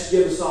 That should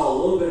give us all a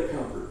little bit of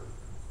comfort.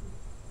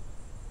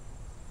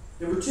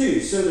 Number 2,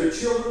 so their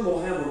children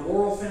will have a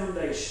moral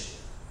foundation.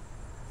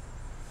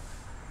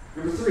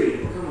 Number 3, to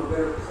become a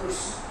better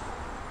person.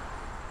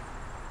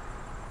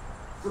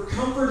 For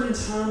comfort in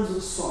times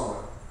of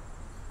sorrow.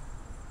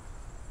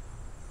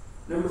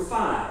 Number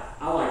 5,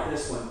 I like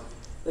this one.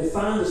 They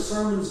find the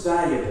sermons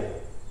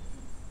valuable.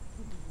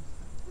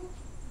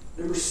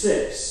 Number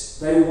 6,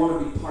 they want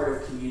to be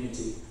part of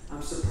community.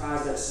 I'm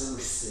surprised that's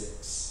number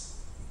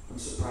 6. I'm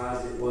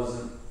surprised it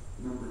wasn't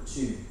number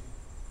 2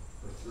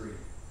 or 3.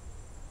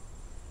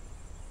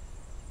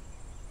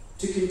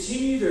 To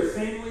continue their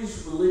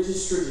family's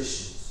religious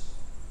traditions.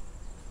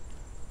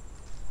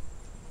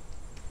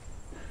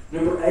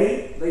 Number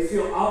 8, they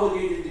feel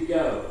obligated to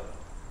go.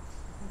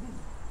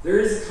 There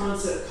is a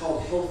concept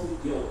called healthy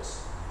guilt.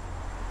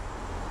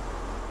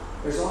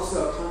 There's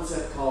also a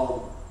concept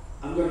called,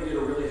 I'm going to get a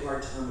really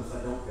hard time if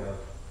I don't go.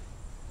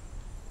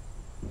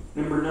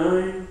 Number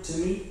 9, to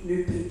meet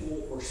new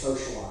people or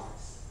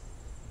socialize.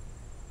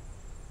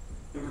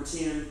 Number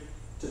 10,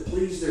 to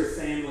please their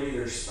family,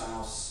 their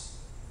spouse,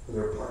 or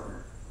their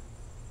partner.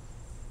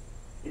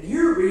 And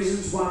here are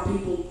reasons why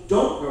people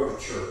don't go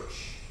to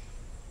church.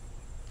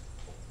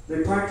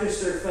 They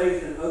practice their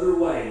faith in other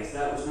ways.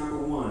 That was number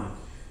one.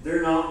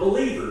 They're not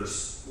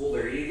believers. Well,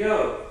 there you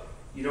go.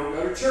 You don't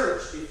go to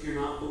church if you're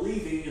not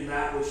believing in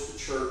that which the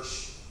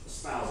church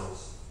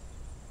espouses.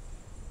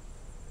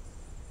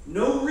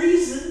 No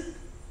reason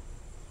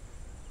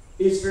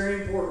is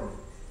very important.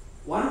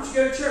 Why don't you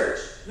go to church?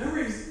 No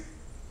reason.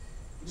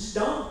 Just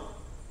don't.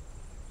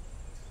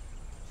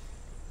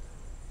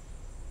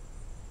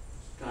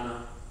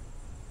 Kind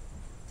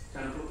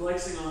of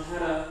perplexing on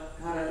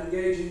how to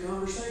engage in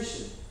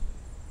conversation.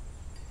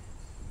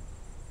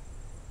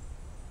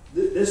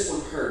 This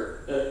one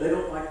hurt. They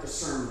don't like the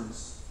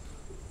sermons.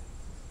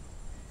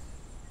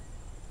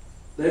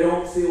 They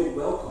don't feel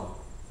welcome.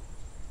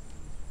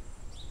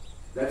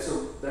 That's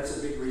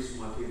a big reason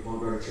why people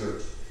don't go to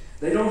church.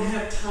 They don't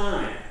have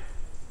time.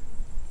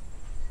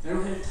 They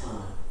don't have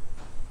time.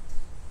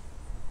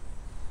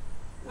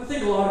 I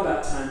think a lot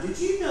about time. Did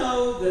you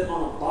know that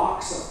on a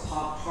box of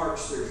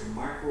Pop-Tarts there's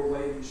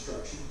microwave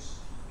instructions?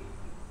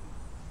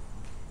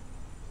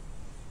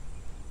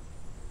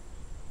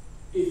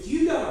 If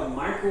you got a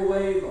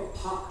microwave a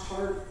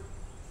Pop-Tart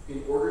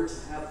in order to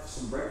have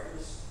some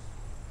breakfast,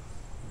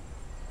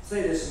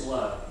 say this in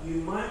love, you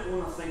might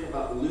want to think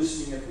about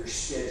loosening up your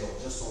schedule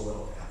just a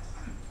little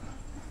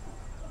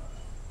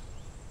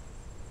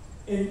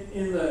bit.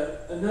 And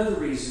another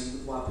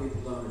reason why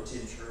people don't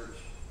attend church,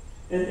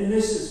 and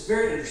this is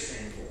very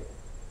understandable,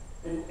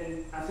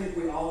 and I think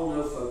we all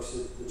know folks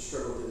that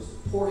struggle with this,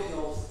 poor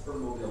health or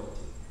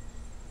mobility.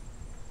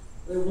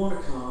 They want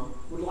to come,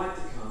 would like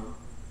to come,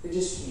 they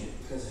just can't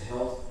because of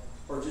health,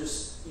 or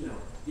just,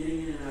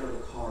 getting in and out of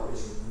the car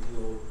is a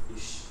real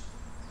issue.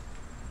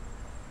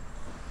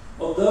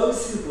 Of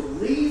those who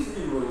believe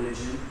in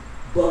religion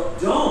but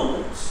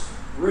don't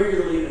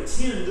regularly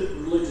attend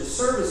religious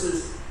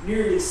services,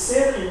 nearly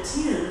 7 in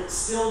 10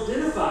 still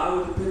identify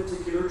with a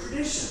particular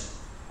tradition.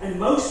 And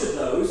most of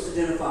those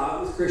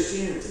identify with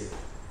Christianity.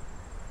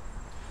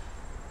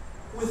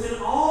 Within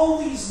all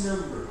these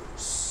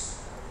numbers,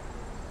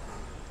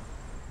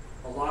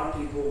 a lot of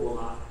people will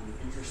not be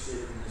interested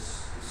in this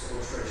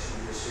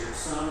illustration we just shared.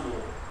 Some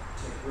will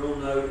take real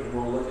note and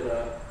will look it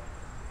up.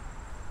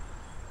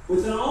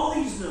 Within all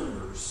these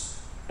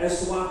numbers, as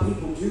to why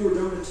people do or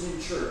don't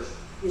attend church,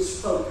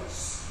 is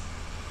focus.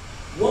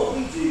 What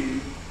we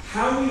do,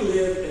 how we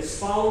live as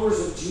followers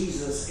of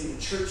Jesus in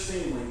the church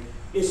family,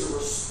 is a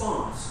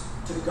response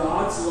to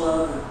God's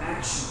love and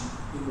action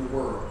in the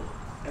world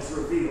as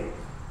revealed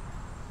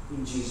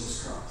in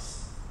Jesus Christ.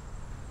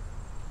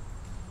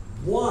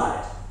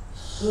 What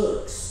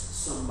hooks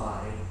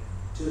somebody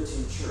to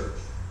attend church?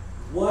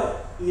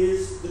 What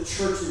is the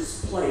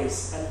church's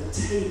place at the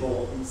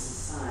table in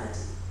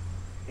society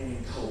and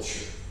in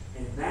culture?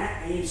 And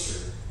that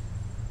answer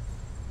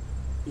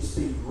is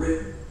being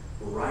written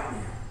right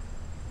now.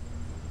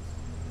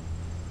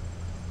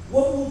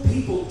 What will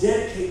people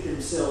dedicate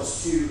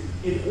themselves to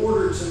in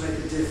order to make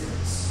a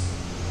difference?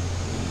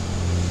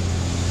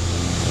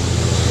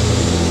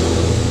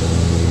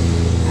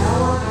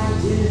 Our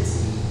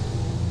identity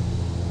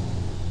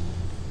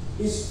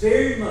is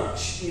very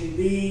much in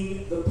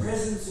being the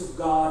presence of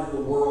God in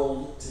the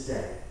world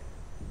today.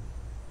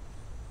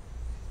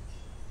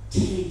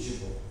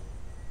 Tangible,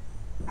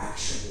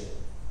 actual,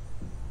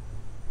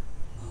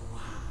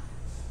 alive.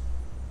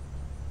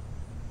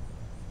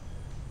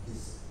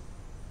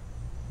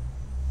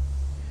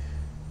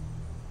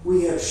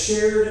 We have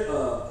shared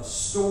a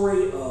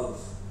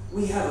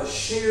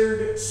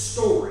shared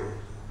story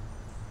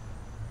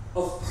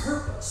of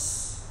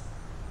purpose.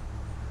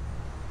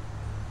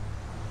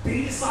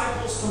 Be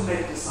disciples to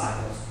make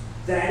disciples.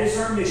 That is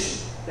our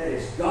mission. That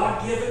is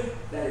God-given.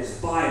 That is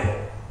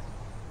Bible.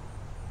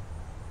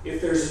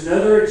 If there's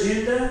another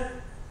agenda,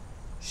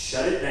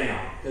 shut it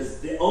down. Because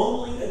the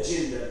only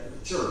agenda of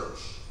the church,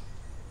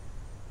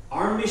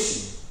 our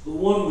mission, the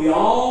one we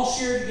all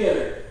share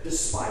together,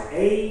 despite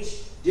age,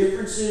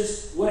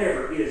 differences,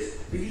 whatever, is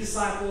be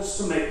disciples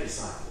to make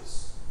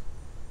disciples.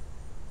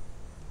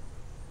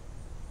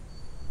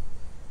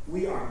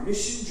 We are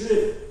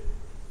mission-driven.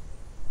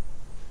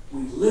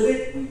 We live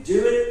it, we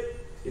do it.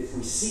 If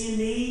we see a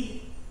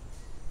need,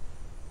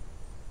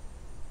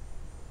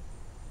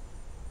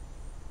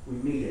 we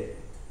meet it.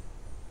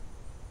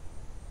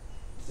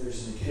 If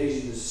there's an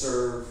occasion to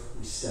serve,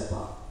 we step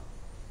up.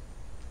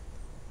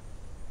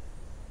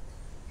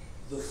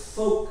 The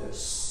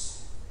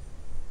focus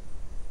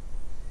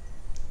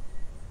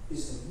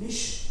is the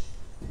mission.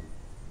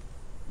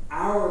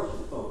 Our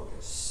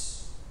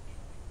focus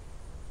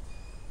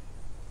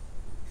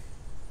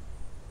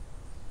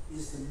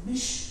is the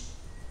mission.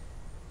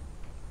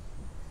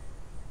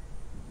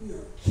 We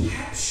are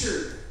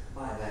captured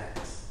by that,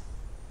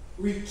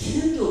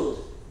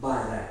 rekindled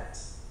by that.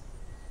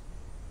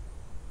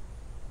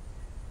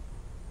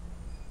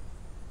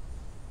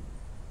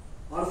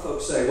 A lot of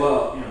folks say,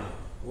 well,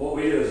 what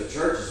we do as a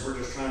church is we're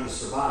just trying to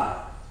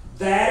survive.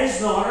 That is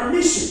not our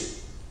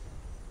mission.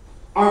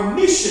 Our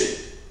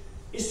mission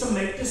is to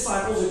make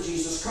disciples of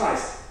Jesus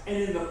Christ.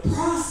 And in the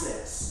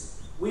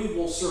process, we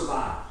will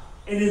survive.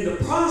 And in the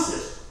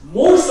process,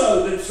 more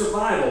so than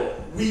survival,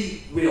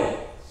 we will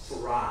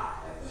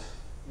thrive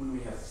when we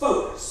have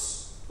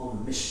focus on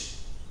the mission.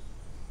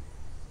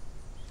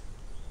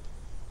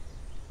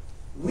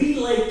 We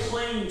lay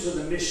claim to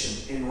the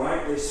mission, and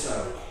rightly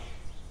so.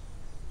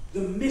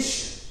 The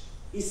mission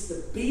is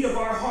the beat of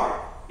our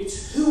heart.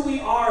 It's who we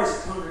are as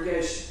a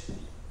congregation.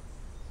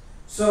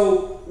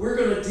 So we're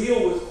going to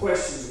deal with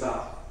questions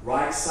about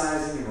right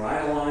sizing and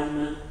right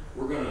alignment.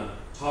 We're going to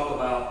talk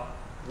about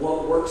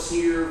what works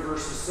here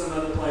versus some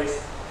other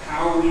place.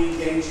 How are we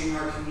engaging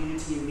our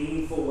community in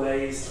meaningful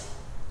ways?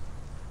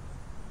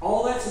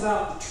 All that's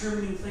about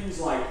determining things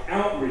like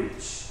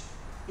outreach,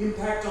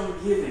 impact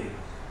on giving,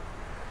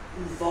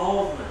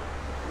 involvement,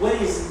 what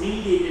is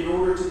needed in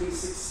order to be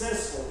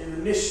successful in the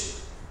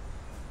mission.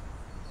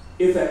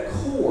 If at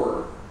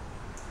core,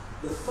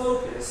 the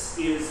focus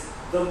is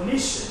the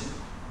mission,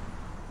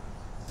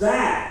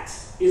 that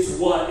is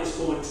what is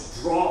going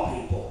to draw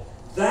people.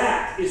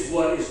 That is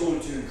what is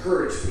going to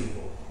encourage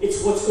people.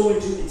 It's what's going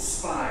to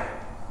inspire.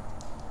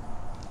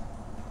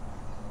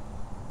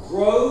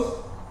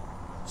 Growth,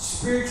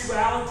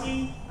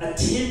 spirituality,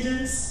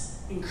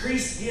 attendance,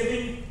 increased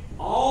giving,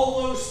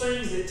 all those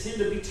things that tend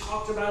to be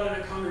talked about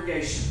in a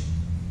congregation.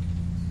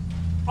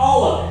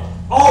 All of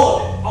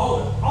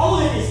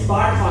it is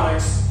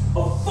byproducts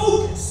of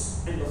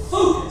focus. And the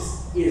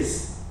focus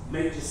is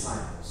make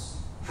disciples.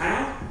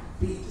 How?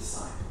 Be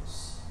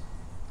disciples.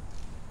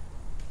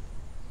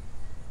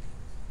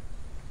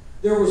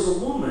 There was a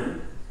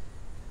woman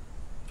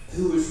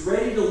who was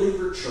ready to leave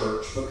her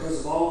church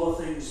because of all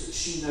the things that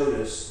she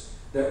noticed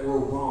that were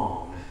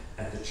wrong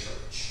at the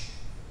church.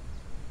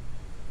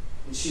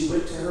 And she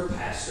went to her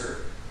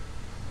pastor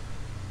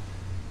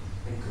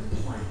and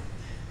complained.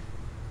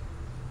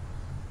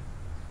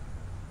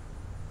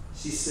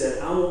 She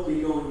said, "I won't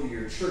be going to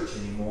your church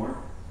anymore."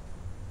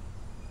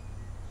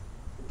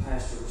 The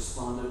pastor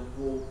responded,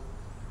 Well,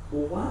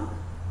 why?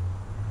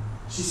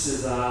 She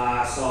says,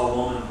 "I saw a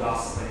woman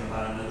gossiping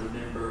about another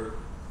member,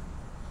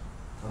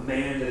 a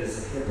man that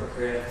is a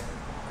hypocrite.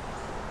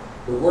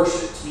 The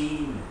worship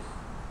team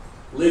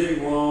is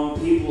living wrong.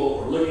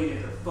 People are looking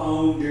at their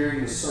phone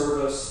during the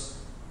service.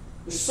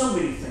 There's so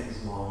many things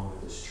wrong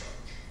with this church."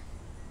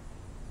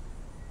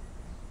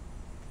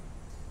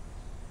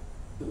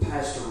 The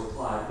pastor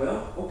replied,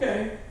 "Well,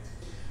 okay,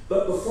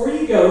 but before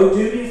you go, do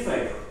me a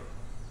favor.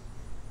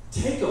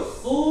 Take a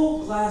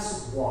full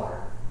glass of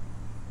water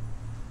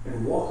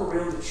and walk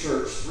around the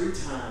church 3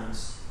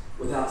 times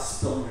without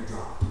spilling a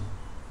drop.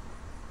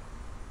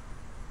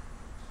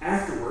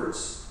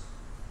 Afterwards,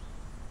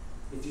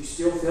 if you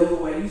still feel the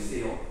way you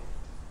feel,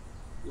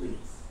 leave."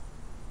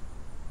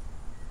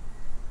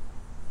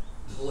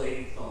 The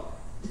lady thought,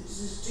 "This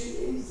is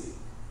too easy."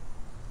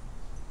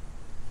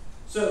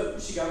 So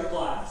she got a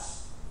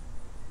glass,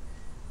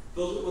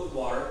 filled it with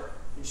water,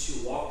 and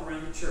she walked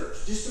around the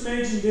church. Just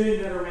imagine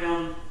doing that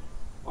around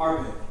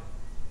our building.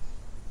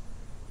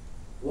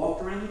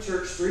 Walked around the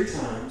church 3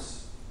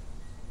 times.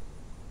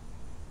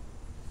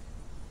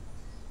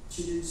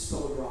 She didn't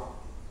spill a drop.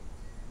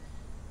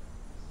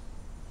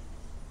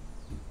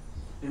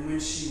 And when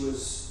she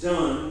was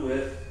done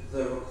with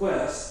the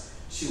request,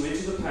 she went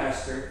to the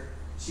pastor.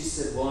 She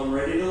said, "Well, I'm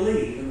ready to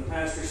leave." And the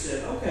pastor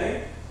said,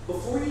 "Okay,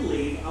 before you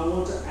leave, I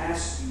want to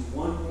ask you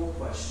one more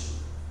question.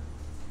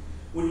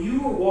 When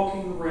you were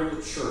walking around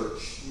the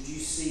church, did you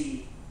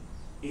see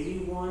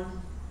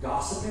anyone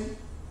gossiping?"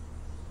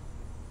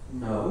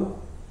 "No."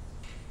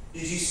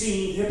 "Did you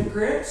see any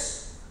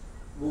hypocrites?"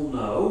 "Well,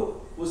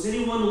 no." "Was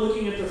anyone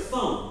looking at their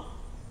phone?"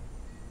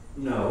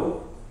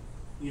 "No."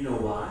 "You know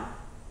why?"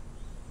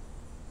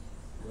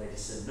 The lady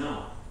said,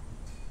 "No.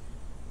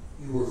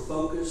 You were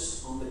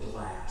focused on the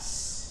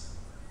glass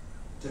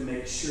to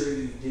make sure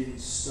you didn't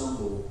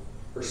stumble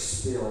or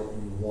spill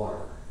any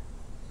water."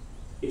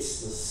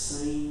 It's the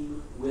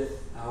same with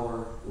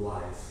our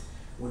life.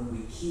 When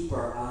we keep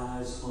our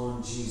eyes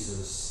on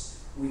Jesus,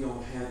 we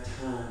don't have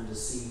time to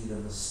see the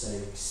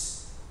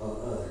mistakes of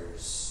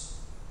others.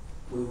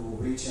 We will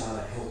reach out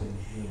a helping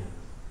hand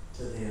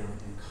to them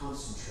and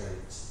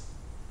concentrate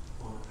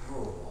on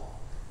our walk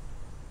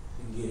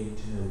and getting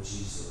to know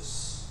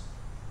Jesus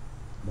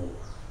more.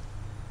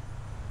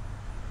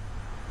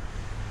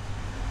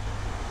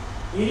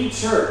 Any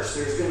church,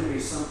 there's going to be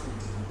something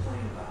to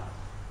complain about.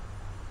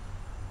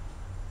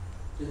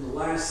 In the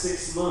last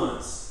 6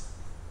 months,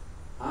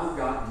 I've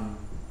gotten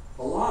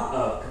a lot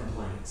of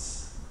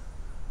complaints,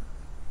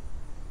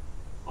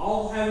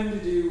 all having to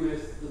do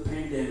with the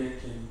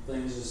pandemic and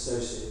things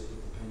associated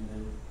with the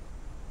pandemic.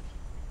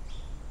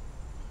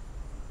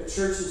 A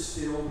church is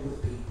filled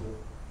with people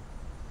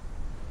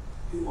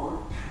who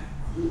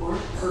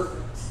aren't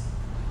perfect,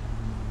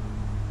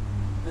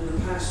 and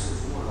the pastor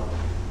is one of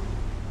them.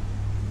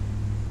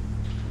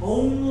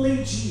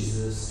 Only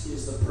Jesus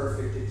is the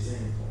perfect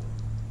example.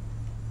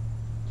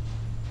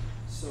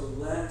 So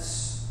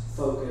let's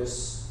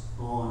focus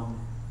on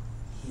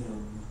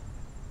Him,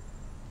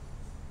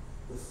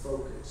 the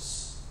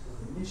focus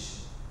of the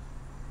mission.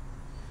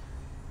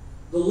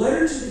 The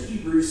letter to the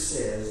Hebrews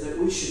says that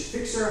we should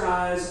fix our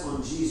eyes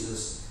on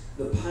Jesus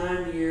the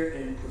pioneer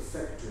and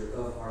perfecter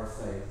of our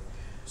faith.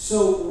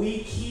 So we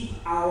keep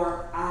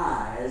our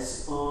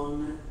eyes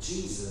on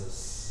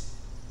Jesus,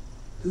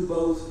 who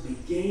both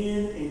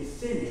began and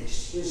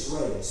finished his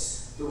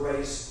race, the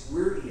race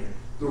we're in,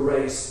 the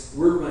race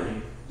we're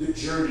running, the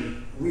journey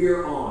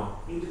we're on,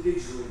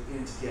 individually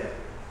and together.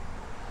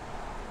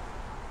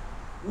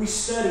 We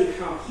studied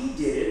how he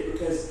did it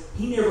because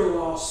he never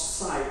lost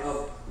sight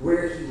of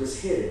where he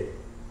was headed.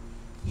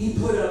 He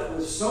put up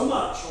with so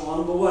much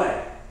along the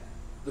way,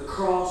 the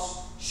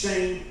cross,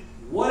 shame,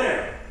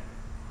 whatever.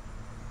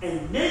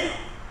 And now,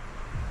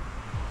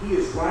 he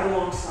is right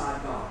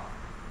alongside God.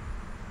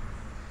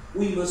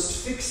 We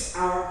must fix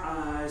our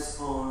eyes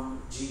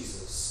on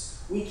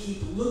Jesus. We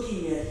keep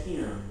looking at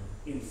him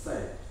in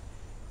faith.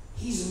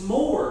 He's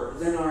more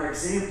than our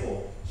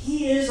example.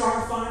 He is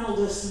our final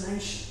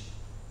destination.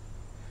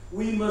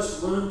 We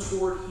must run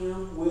toward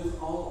him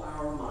with all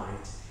our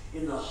might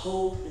in the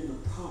hope and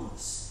the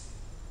promise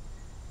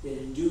that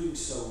in doing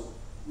so,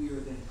 we are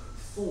then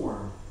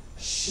conformed,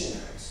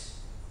 shaped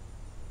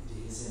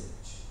into his image.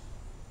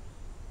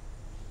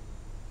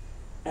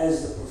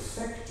 As the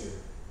perfecter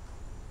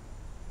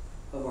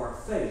of our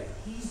faith,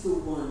 he's the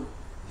one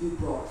who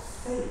brought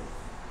faith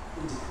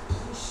into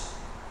completion.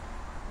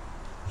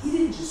 He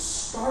didn't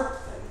just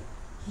start faith,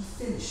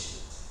 he finished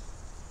it.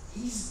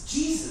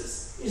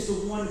 Jesus is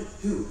the one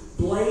who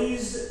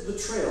blazed the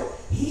trail.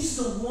 He's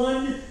the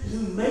one who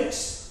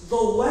makes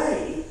the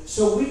way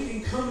so we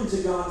can come into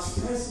God's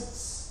presence.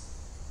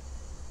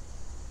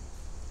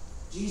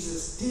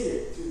 Jesus did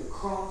it through the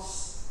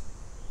cross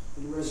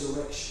and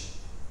resurrection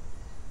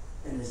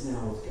and is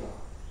now with God.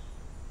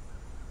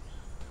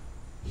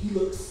 He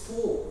looked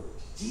forward.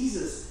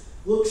 Jesus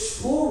looks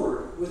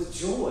forward with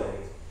joy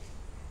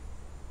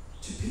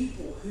to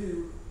people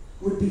who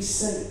would be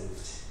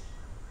saved,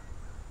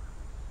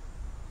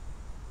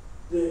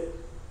 that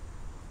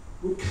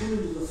would come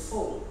into the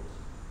fold.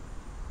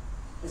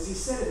 As he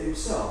said of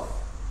himself,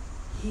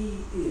 he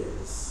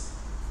is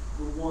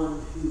the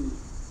one who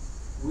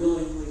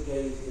willingly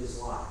gave his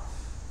life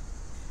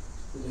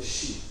for the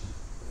sheep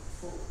of the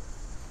fold.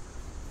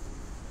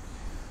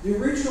 The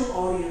original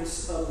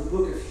audience of the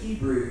book of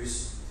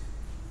Hebrews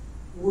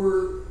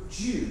were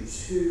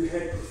Jews who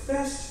had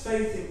professed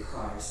faith in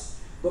Christ,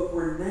 but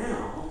were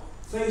now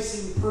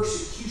facing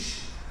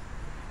persecution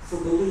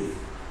for believing.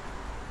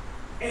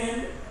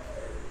 And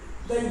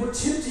they were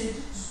tempted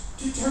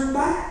to turn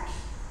back,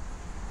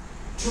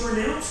 to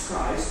renounce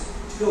Christ,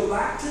 to go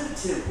back to the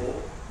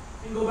temple,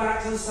 and go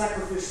back to the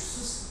sacrificial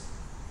system.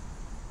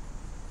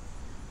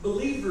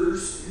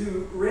 Believers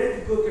who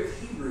read the book of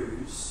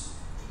Hebrews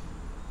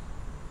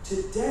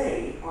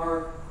today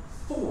are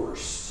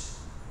forced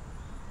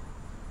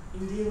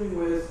in dealing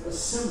with a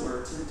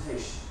similar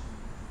temptation.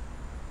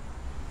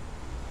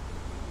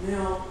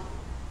 Now,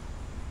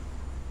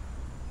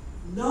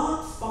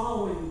 not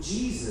following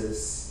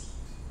Jesus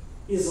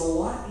is a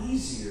lot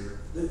easier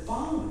than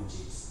following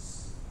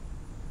Jesus.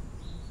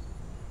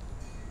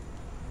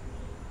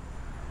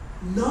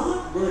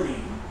 Not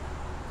running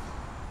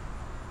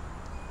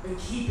and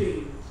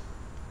keeping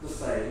the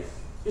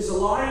faith is a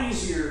lot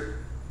easier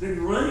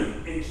than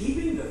running and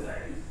keeping the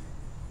faith.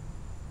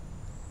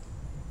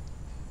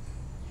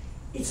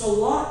 It's a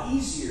lot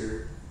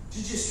easier to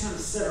just kind of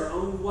set our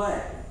own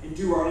way and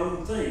do our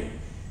own thing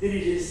than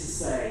it is to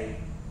say,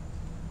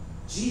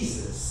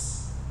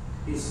 Jesus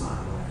is my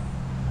way.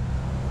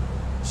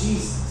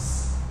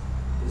 Jesus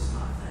is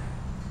my thing.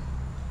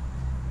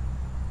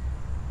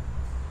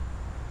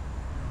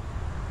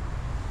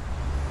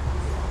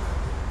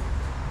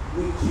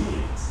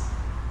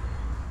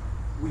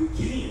 We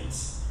can't,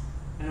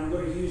 and I'm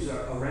going to use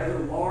a rather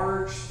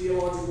large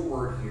theological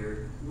word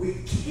here, we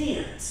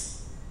can't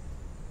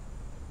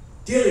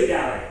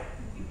dilly-dally.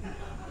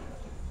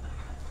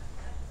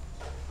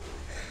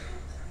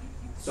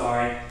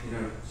 Sorry,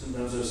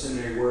 sometimes those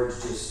seminary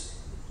words just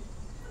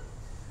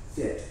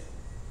fit.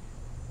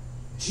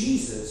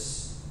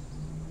 Jesus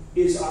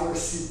is our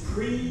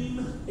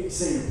supreme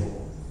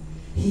example.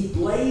 He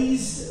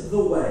blazed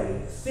the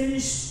way,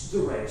 finished the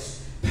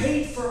race,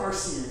 paid for our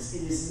sins,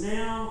 and is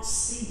now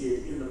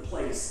seated in the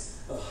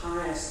place of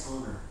highest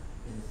honor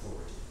and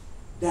authority.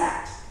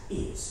 That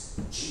is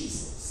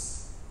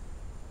Jesus.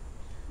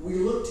 We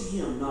look to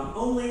him not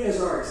only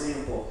as our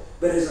example,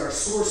 but as our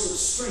source of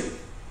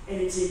strength. And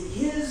it's in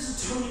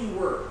his atoning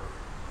work,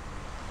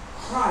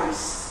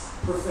 Christ's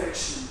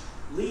perfection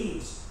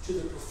leads to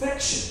the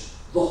perfection,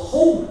 the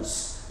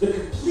wholeness, the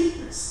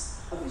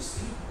completeness of his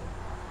people.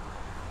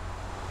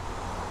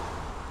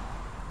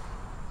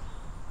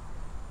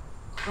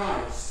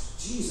 Christ,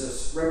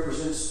 Jesus,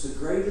 represents the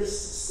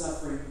greatest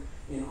suffering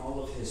in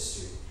all of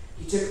history.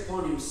 He took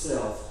upon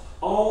himself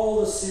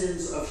all the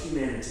sins of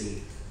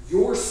humanity,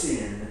 your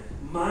sin,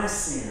 my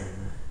sin.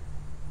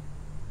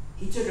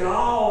 He took it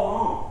all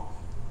on.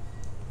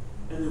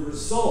 And the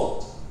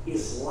result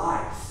is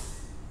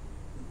life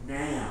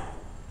now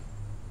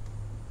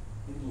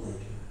and later.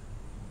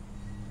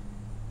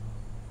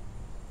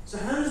 So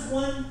how does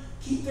one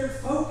keep their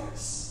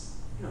focus?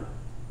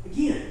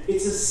 Again, it's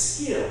It's a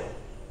skill.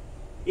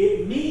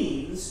 It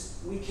means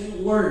we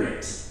can learn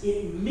it.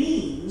 It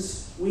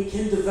means we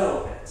can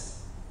develop it.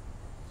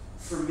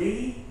 For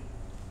me,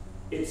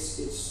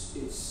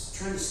 it's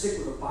trying to stick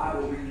with a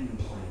Bible reading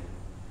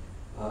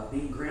plan,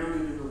 being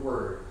grounded in the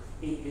Word.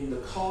 In the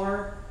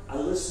car, I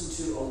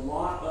listen to a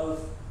lot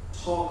of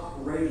talk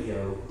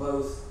radio,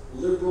 both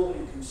liberal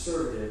and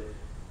conservative,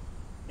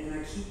 and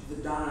I keep the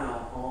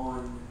dial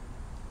on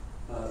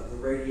the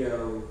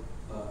radio,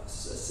 a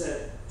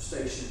set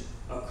station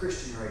of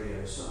Christian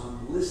radio, so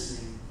I'm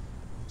listening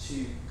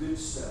to good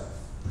stuff,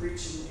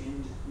 preaching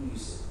and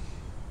music.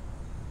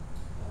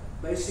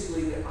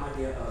 Basically the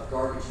idea of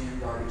garbage in,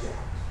 garbage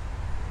out.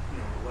 You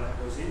know, what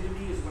goes into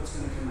me is what's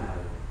going to come out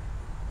of me.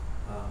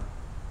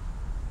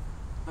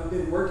 I've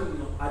been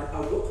working,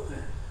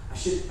 I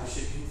should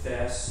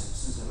confess,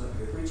 since I'm up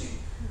here preaching,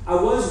 I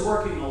was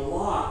working a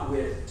lot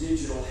with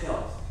digital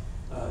health,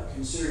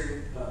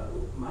 considering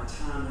my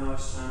time, how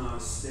much time I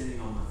was spending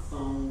on my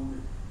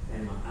phone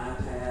and my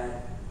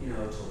iPad, you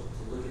know, to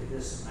look at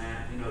this and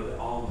that, you know, the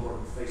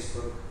all-important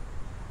Facebook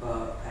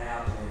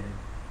app and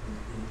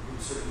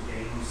certain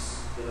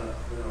games that I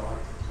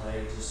like to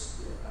play.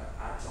 Just,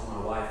 I tell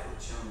my wife it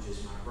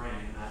challenges my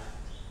brain.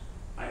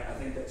 I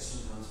think that's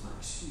sometimes my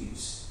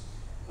excuse.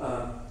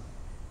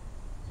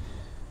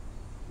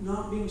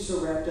 Not being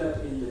so wrapped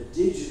up in the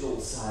digital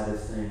side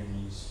of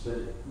things,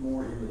 but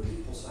more in the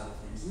people side of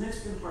things. And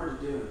that's been hard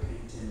to do in a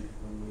pandemic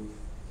when we've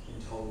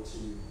been told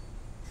to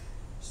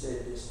stay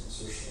at a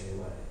distance or stay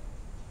away.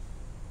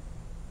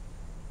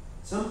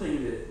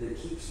 Something that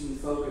keeps me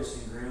focused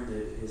and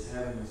grounded is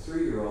having a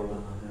 3-year-old in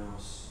my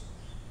house.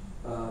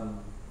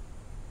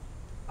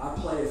 I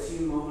play a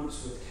few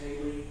moments with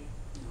Kaylee.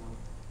 You know,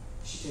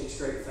 she takes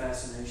great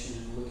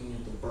fascination in looking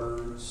at the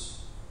birds,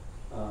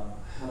 how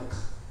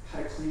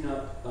to clean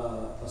up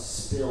a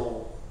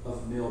spill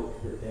of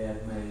milk that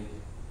Dad made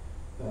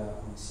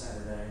on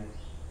Saturday.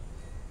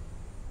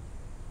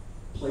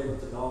 Play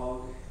with the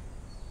dog.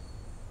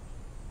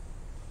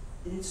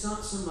 And it's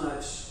not so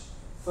much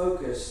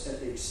focus at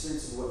the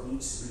expense of what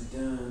needs to be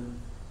done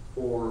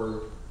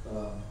or at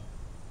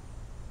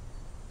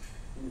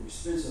the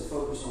expense of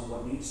focus on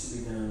what needs to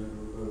be done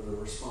or the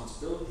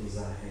responsibilities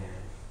I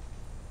have.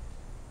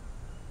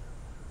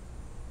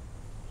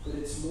 But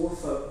it's more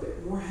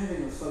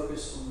having a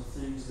focus on the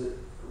things that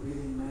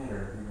really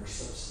matter and are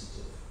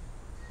substantive.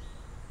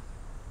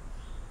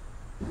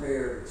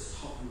 Prayer is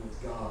talking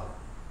with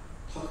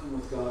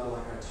God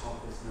like I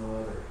talk with no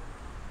other.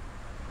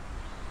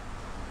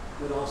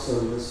 But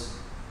also listen.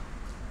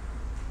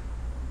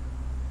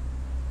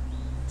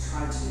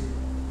 I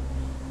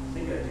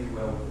think I do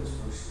well with this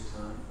most of the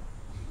time.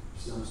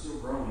 So I'm still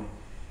growing.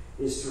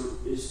 Is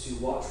to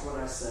watch what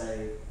I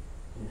say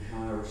and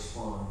how I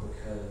respond,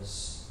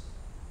 because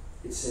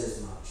it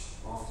says much,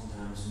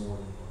 oftentimes more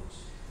than words.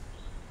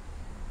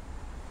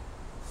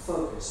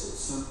 Focus. It's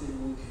something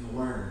we can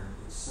learn.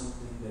 It's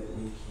something that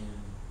we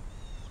can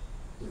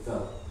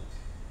develop.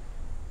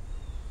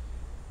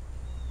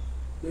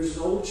 There's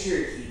an old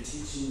Cherokee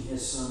teaching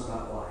his son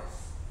about life.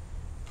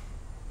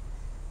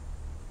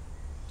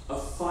 A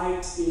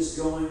fight is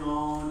going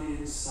on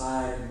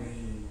inside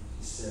me,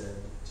 he said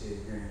to his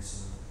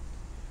grandson.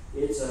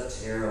 It's a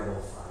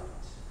terrible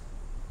fight.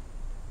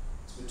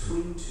 It's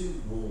between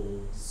two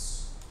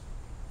wolves.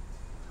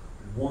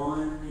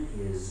 One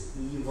is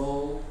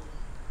evil.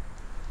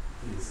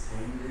 He is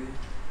angry,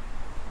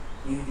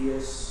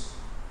 envious,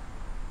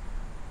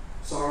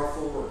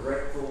 sorrowful,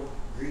 regretful,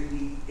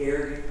 greedy,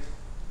 arrogant,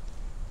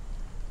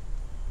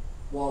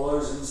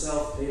 wallows in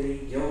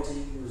self-pity,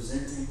 guilty,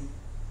 resenting,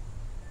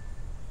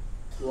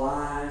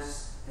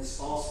 lies, has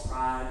false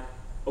pride,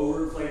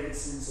 overinflated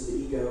sense of the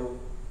ego.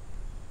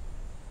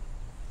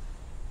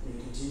 And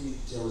he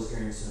continued to tell his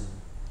grandson,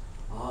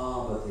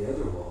 but the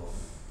other wolf,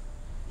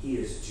 he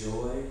is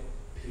joy,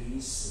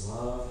 peace,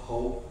 love,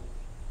 hope,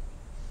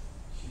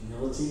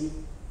 humility,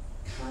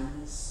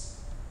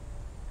 kindness,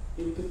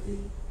 empathy,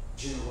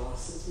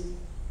 generosity,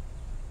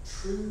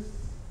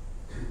 truth,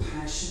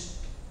 compassion.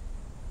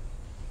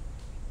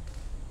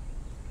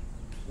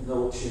 And the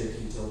old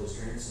Cherokee told his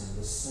grandson,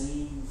 the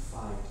same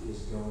fight is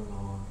going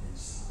on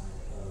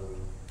inside of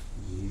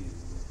you.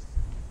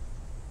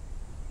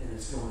 And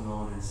it's going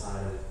on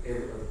inside of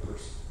every other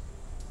person.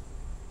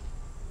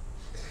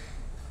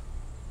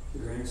 The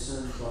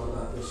grandson thought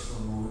about this for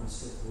a moment and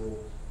said, well,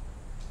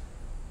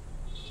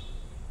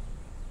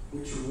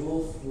 which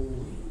wolf will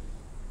win?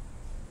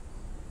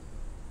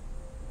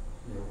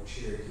 The old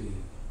Cherokee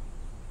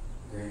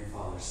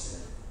grandfather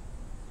said,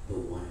 the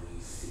one you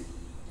feed.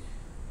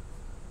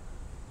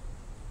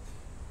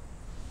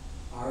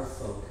 Our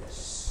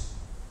focus,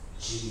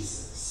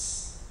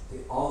 Jesus, the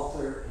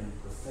author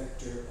and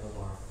perfecter of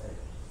our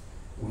faith.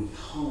 We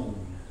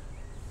hone,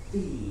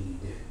 feed,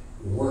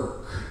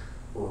 work,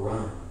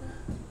 run,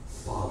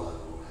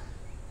 follow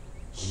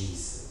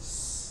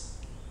Jesus.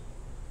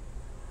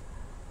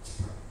 Let's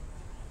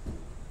pray.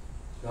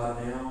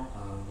 God, now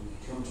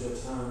we come to a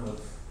time of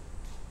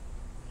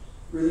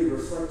really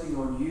reflecting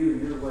on you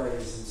and your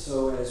ways, and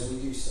so as we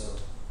do so,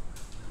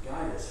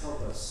 guide us,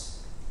 help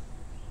us,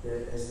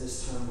 that as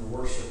this time of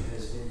worship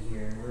has been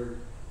here, and we're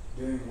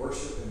doing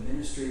worship and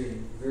ministry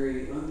in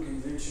very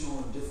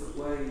unconventional and different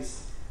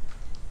ways,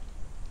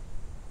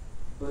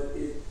 but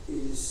it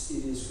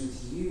is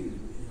with you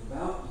and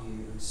about you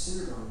and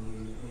centered on you,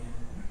 and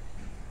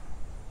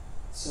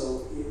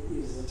so it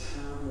is a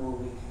time where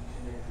we can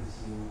connect with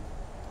you.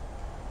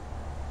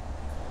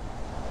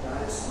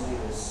 Guide us and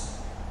lead us.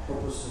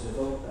 Help us to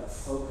develop that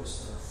focus,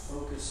 that our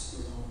focus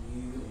is on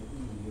you and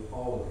in you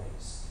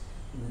always.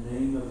 In the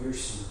name of your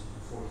Son,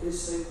 and for his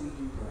sake we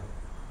do pray.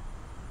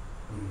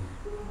 Amen.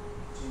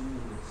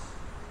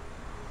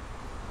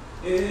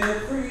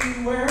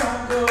 Everywhere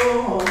I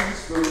go on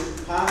this road,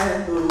 high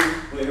and low,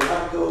 where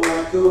I go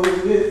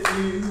with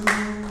you.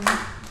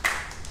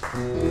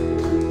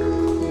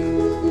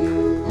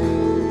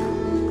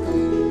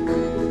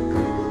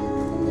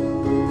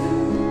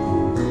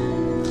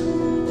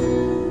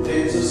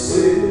 There's a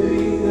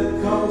city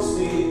that calls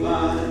me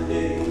by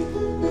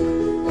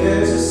name.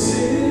 There's a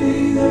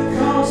city that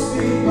calls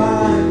me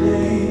by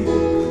name.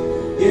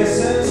 Yes,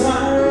 as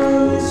I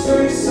run this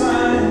race,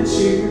 I am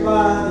cheered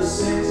by the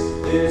saints.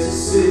 There's a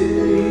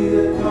city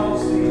that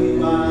calls me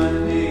by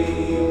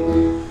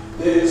name.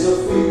 There's a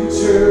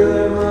future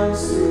that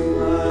runs through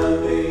my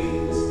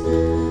veins.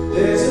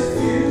 There's a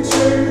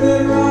future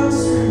that runs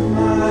through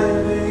my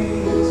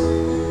veins.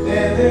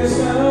 And there's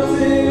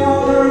nothing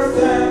on earth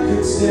that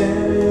could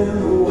stand in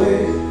the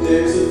way.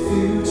 There's a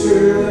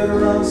future that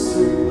runs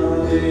through my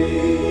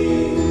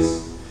veins.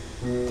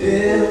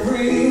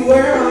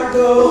 Everywhere I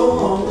go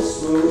on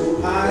this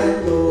road, high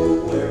and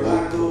low, where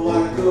I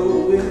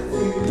go with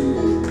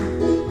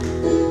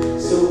you.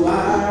 So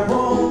I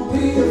won't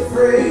be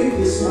afraid,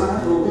 it's my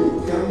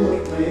hope, come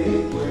what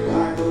may. Where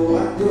I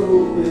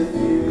go with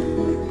you.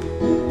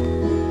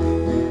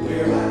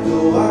 Where I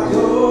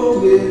go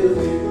with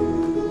you.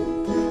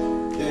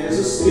 There's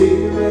a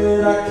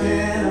spirit I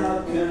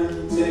cannot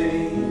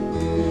contain.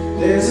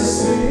 There's a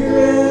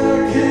spirit I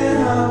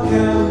cannot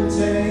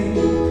contain.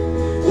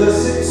 The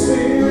same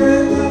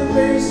spirit that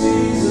raised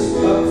Jesus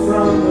up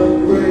from the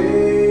grave.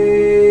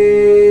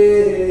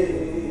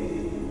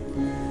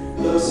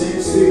 The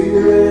same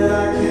spirit I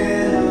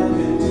cannot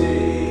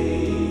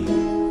contain.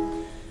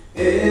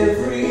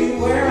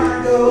 Everywhere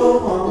I go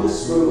on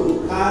this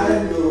road,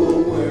 I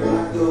know where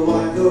I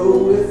go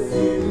with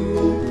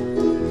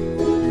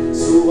you.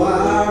 So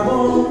I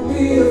won't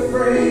be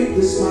afraid,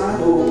 this my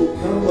hope,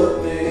 come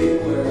what may.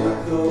 Where I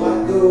go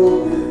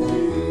with you.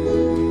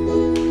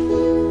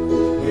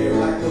 Where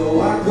I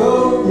go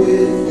with you.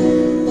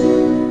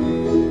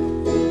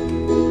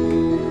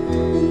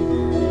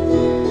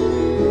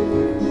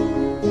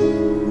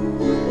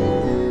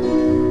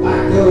 I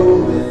go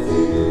with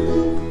you.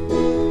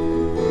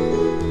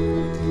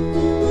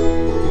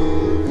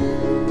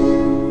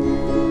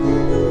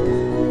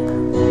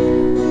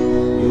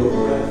 Your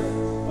breath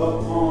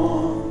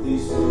upon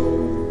these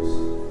roads,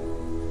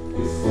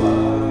 your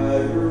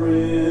fire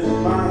in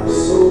my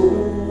soul,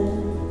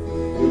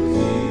 your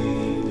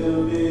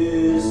kingdom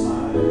is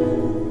my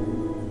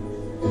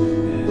home,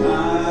 and I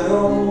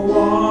don't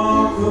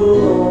walk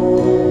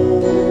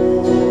alone.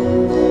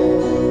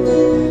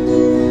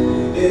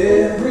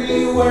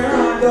 Everywhere I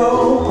go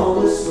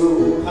on this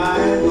road,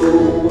 I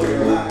know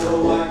where I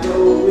go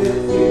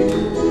with you.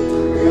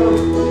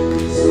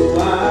 So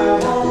I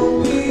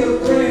won't be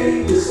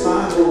afraid, it's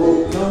my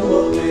hope, come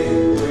what may.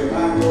 Where I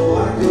go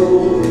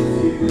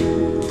with you.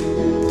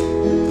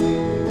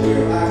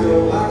 Where I go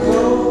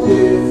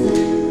with you.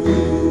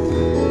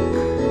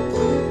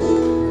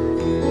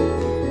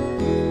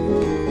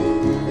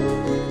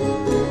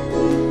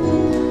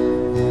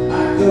 I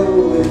go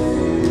with you.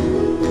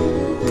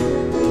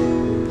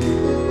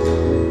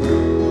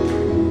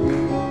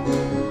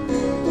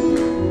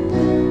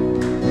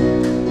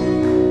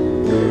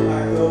 Where I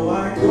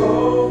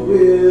go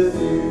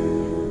with you.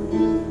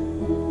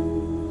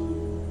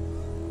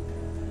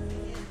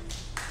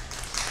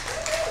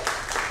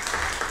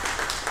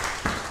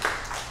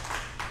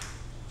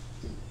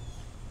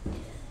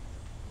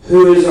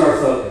 Who is our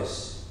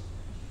focus?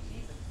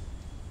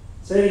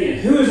 Say it again.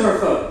 Who is our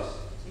focus?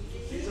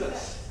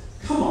 Jesus.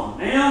 Come on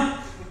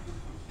now.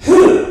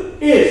 Who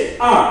is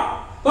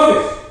our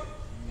focus?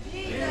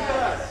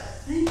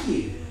 Thank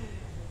you.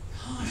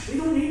 Gosh, we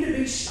don't need to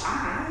be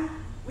shy.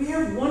 We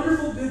have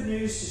wonderful good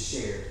news to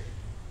share.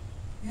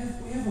 We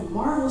have a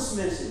marvelous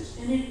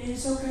message. And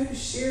it's okay to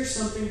share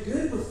something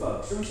good with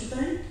folks, don't you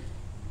think?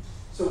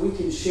 So we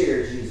can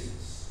share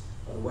Jesus,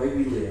 the way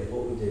we live,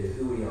 what we do,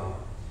 who we are.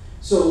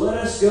 So let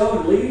us go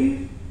and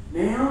leave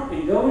now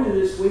and go into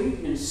this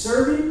week and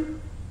serve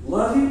Him,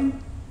 love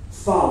Him,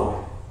 follow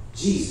Him.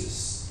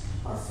 Jesus,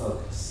 our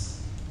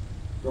focus.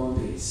 Go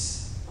in peace.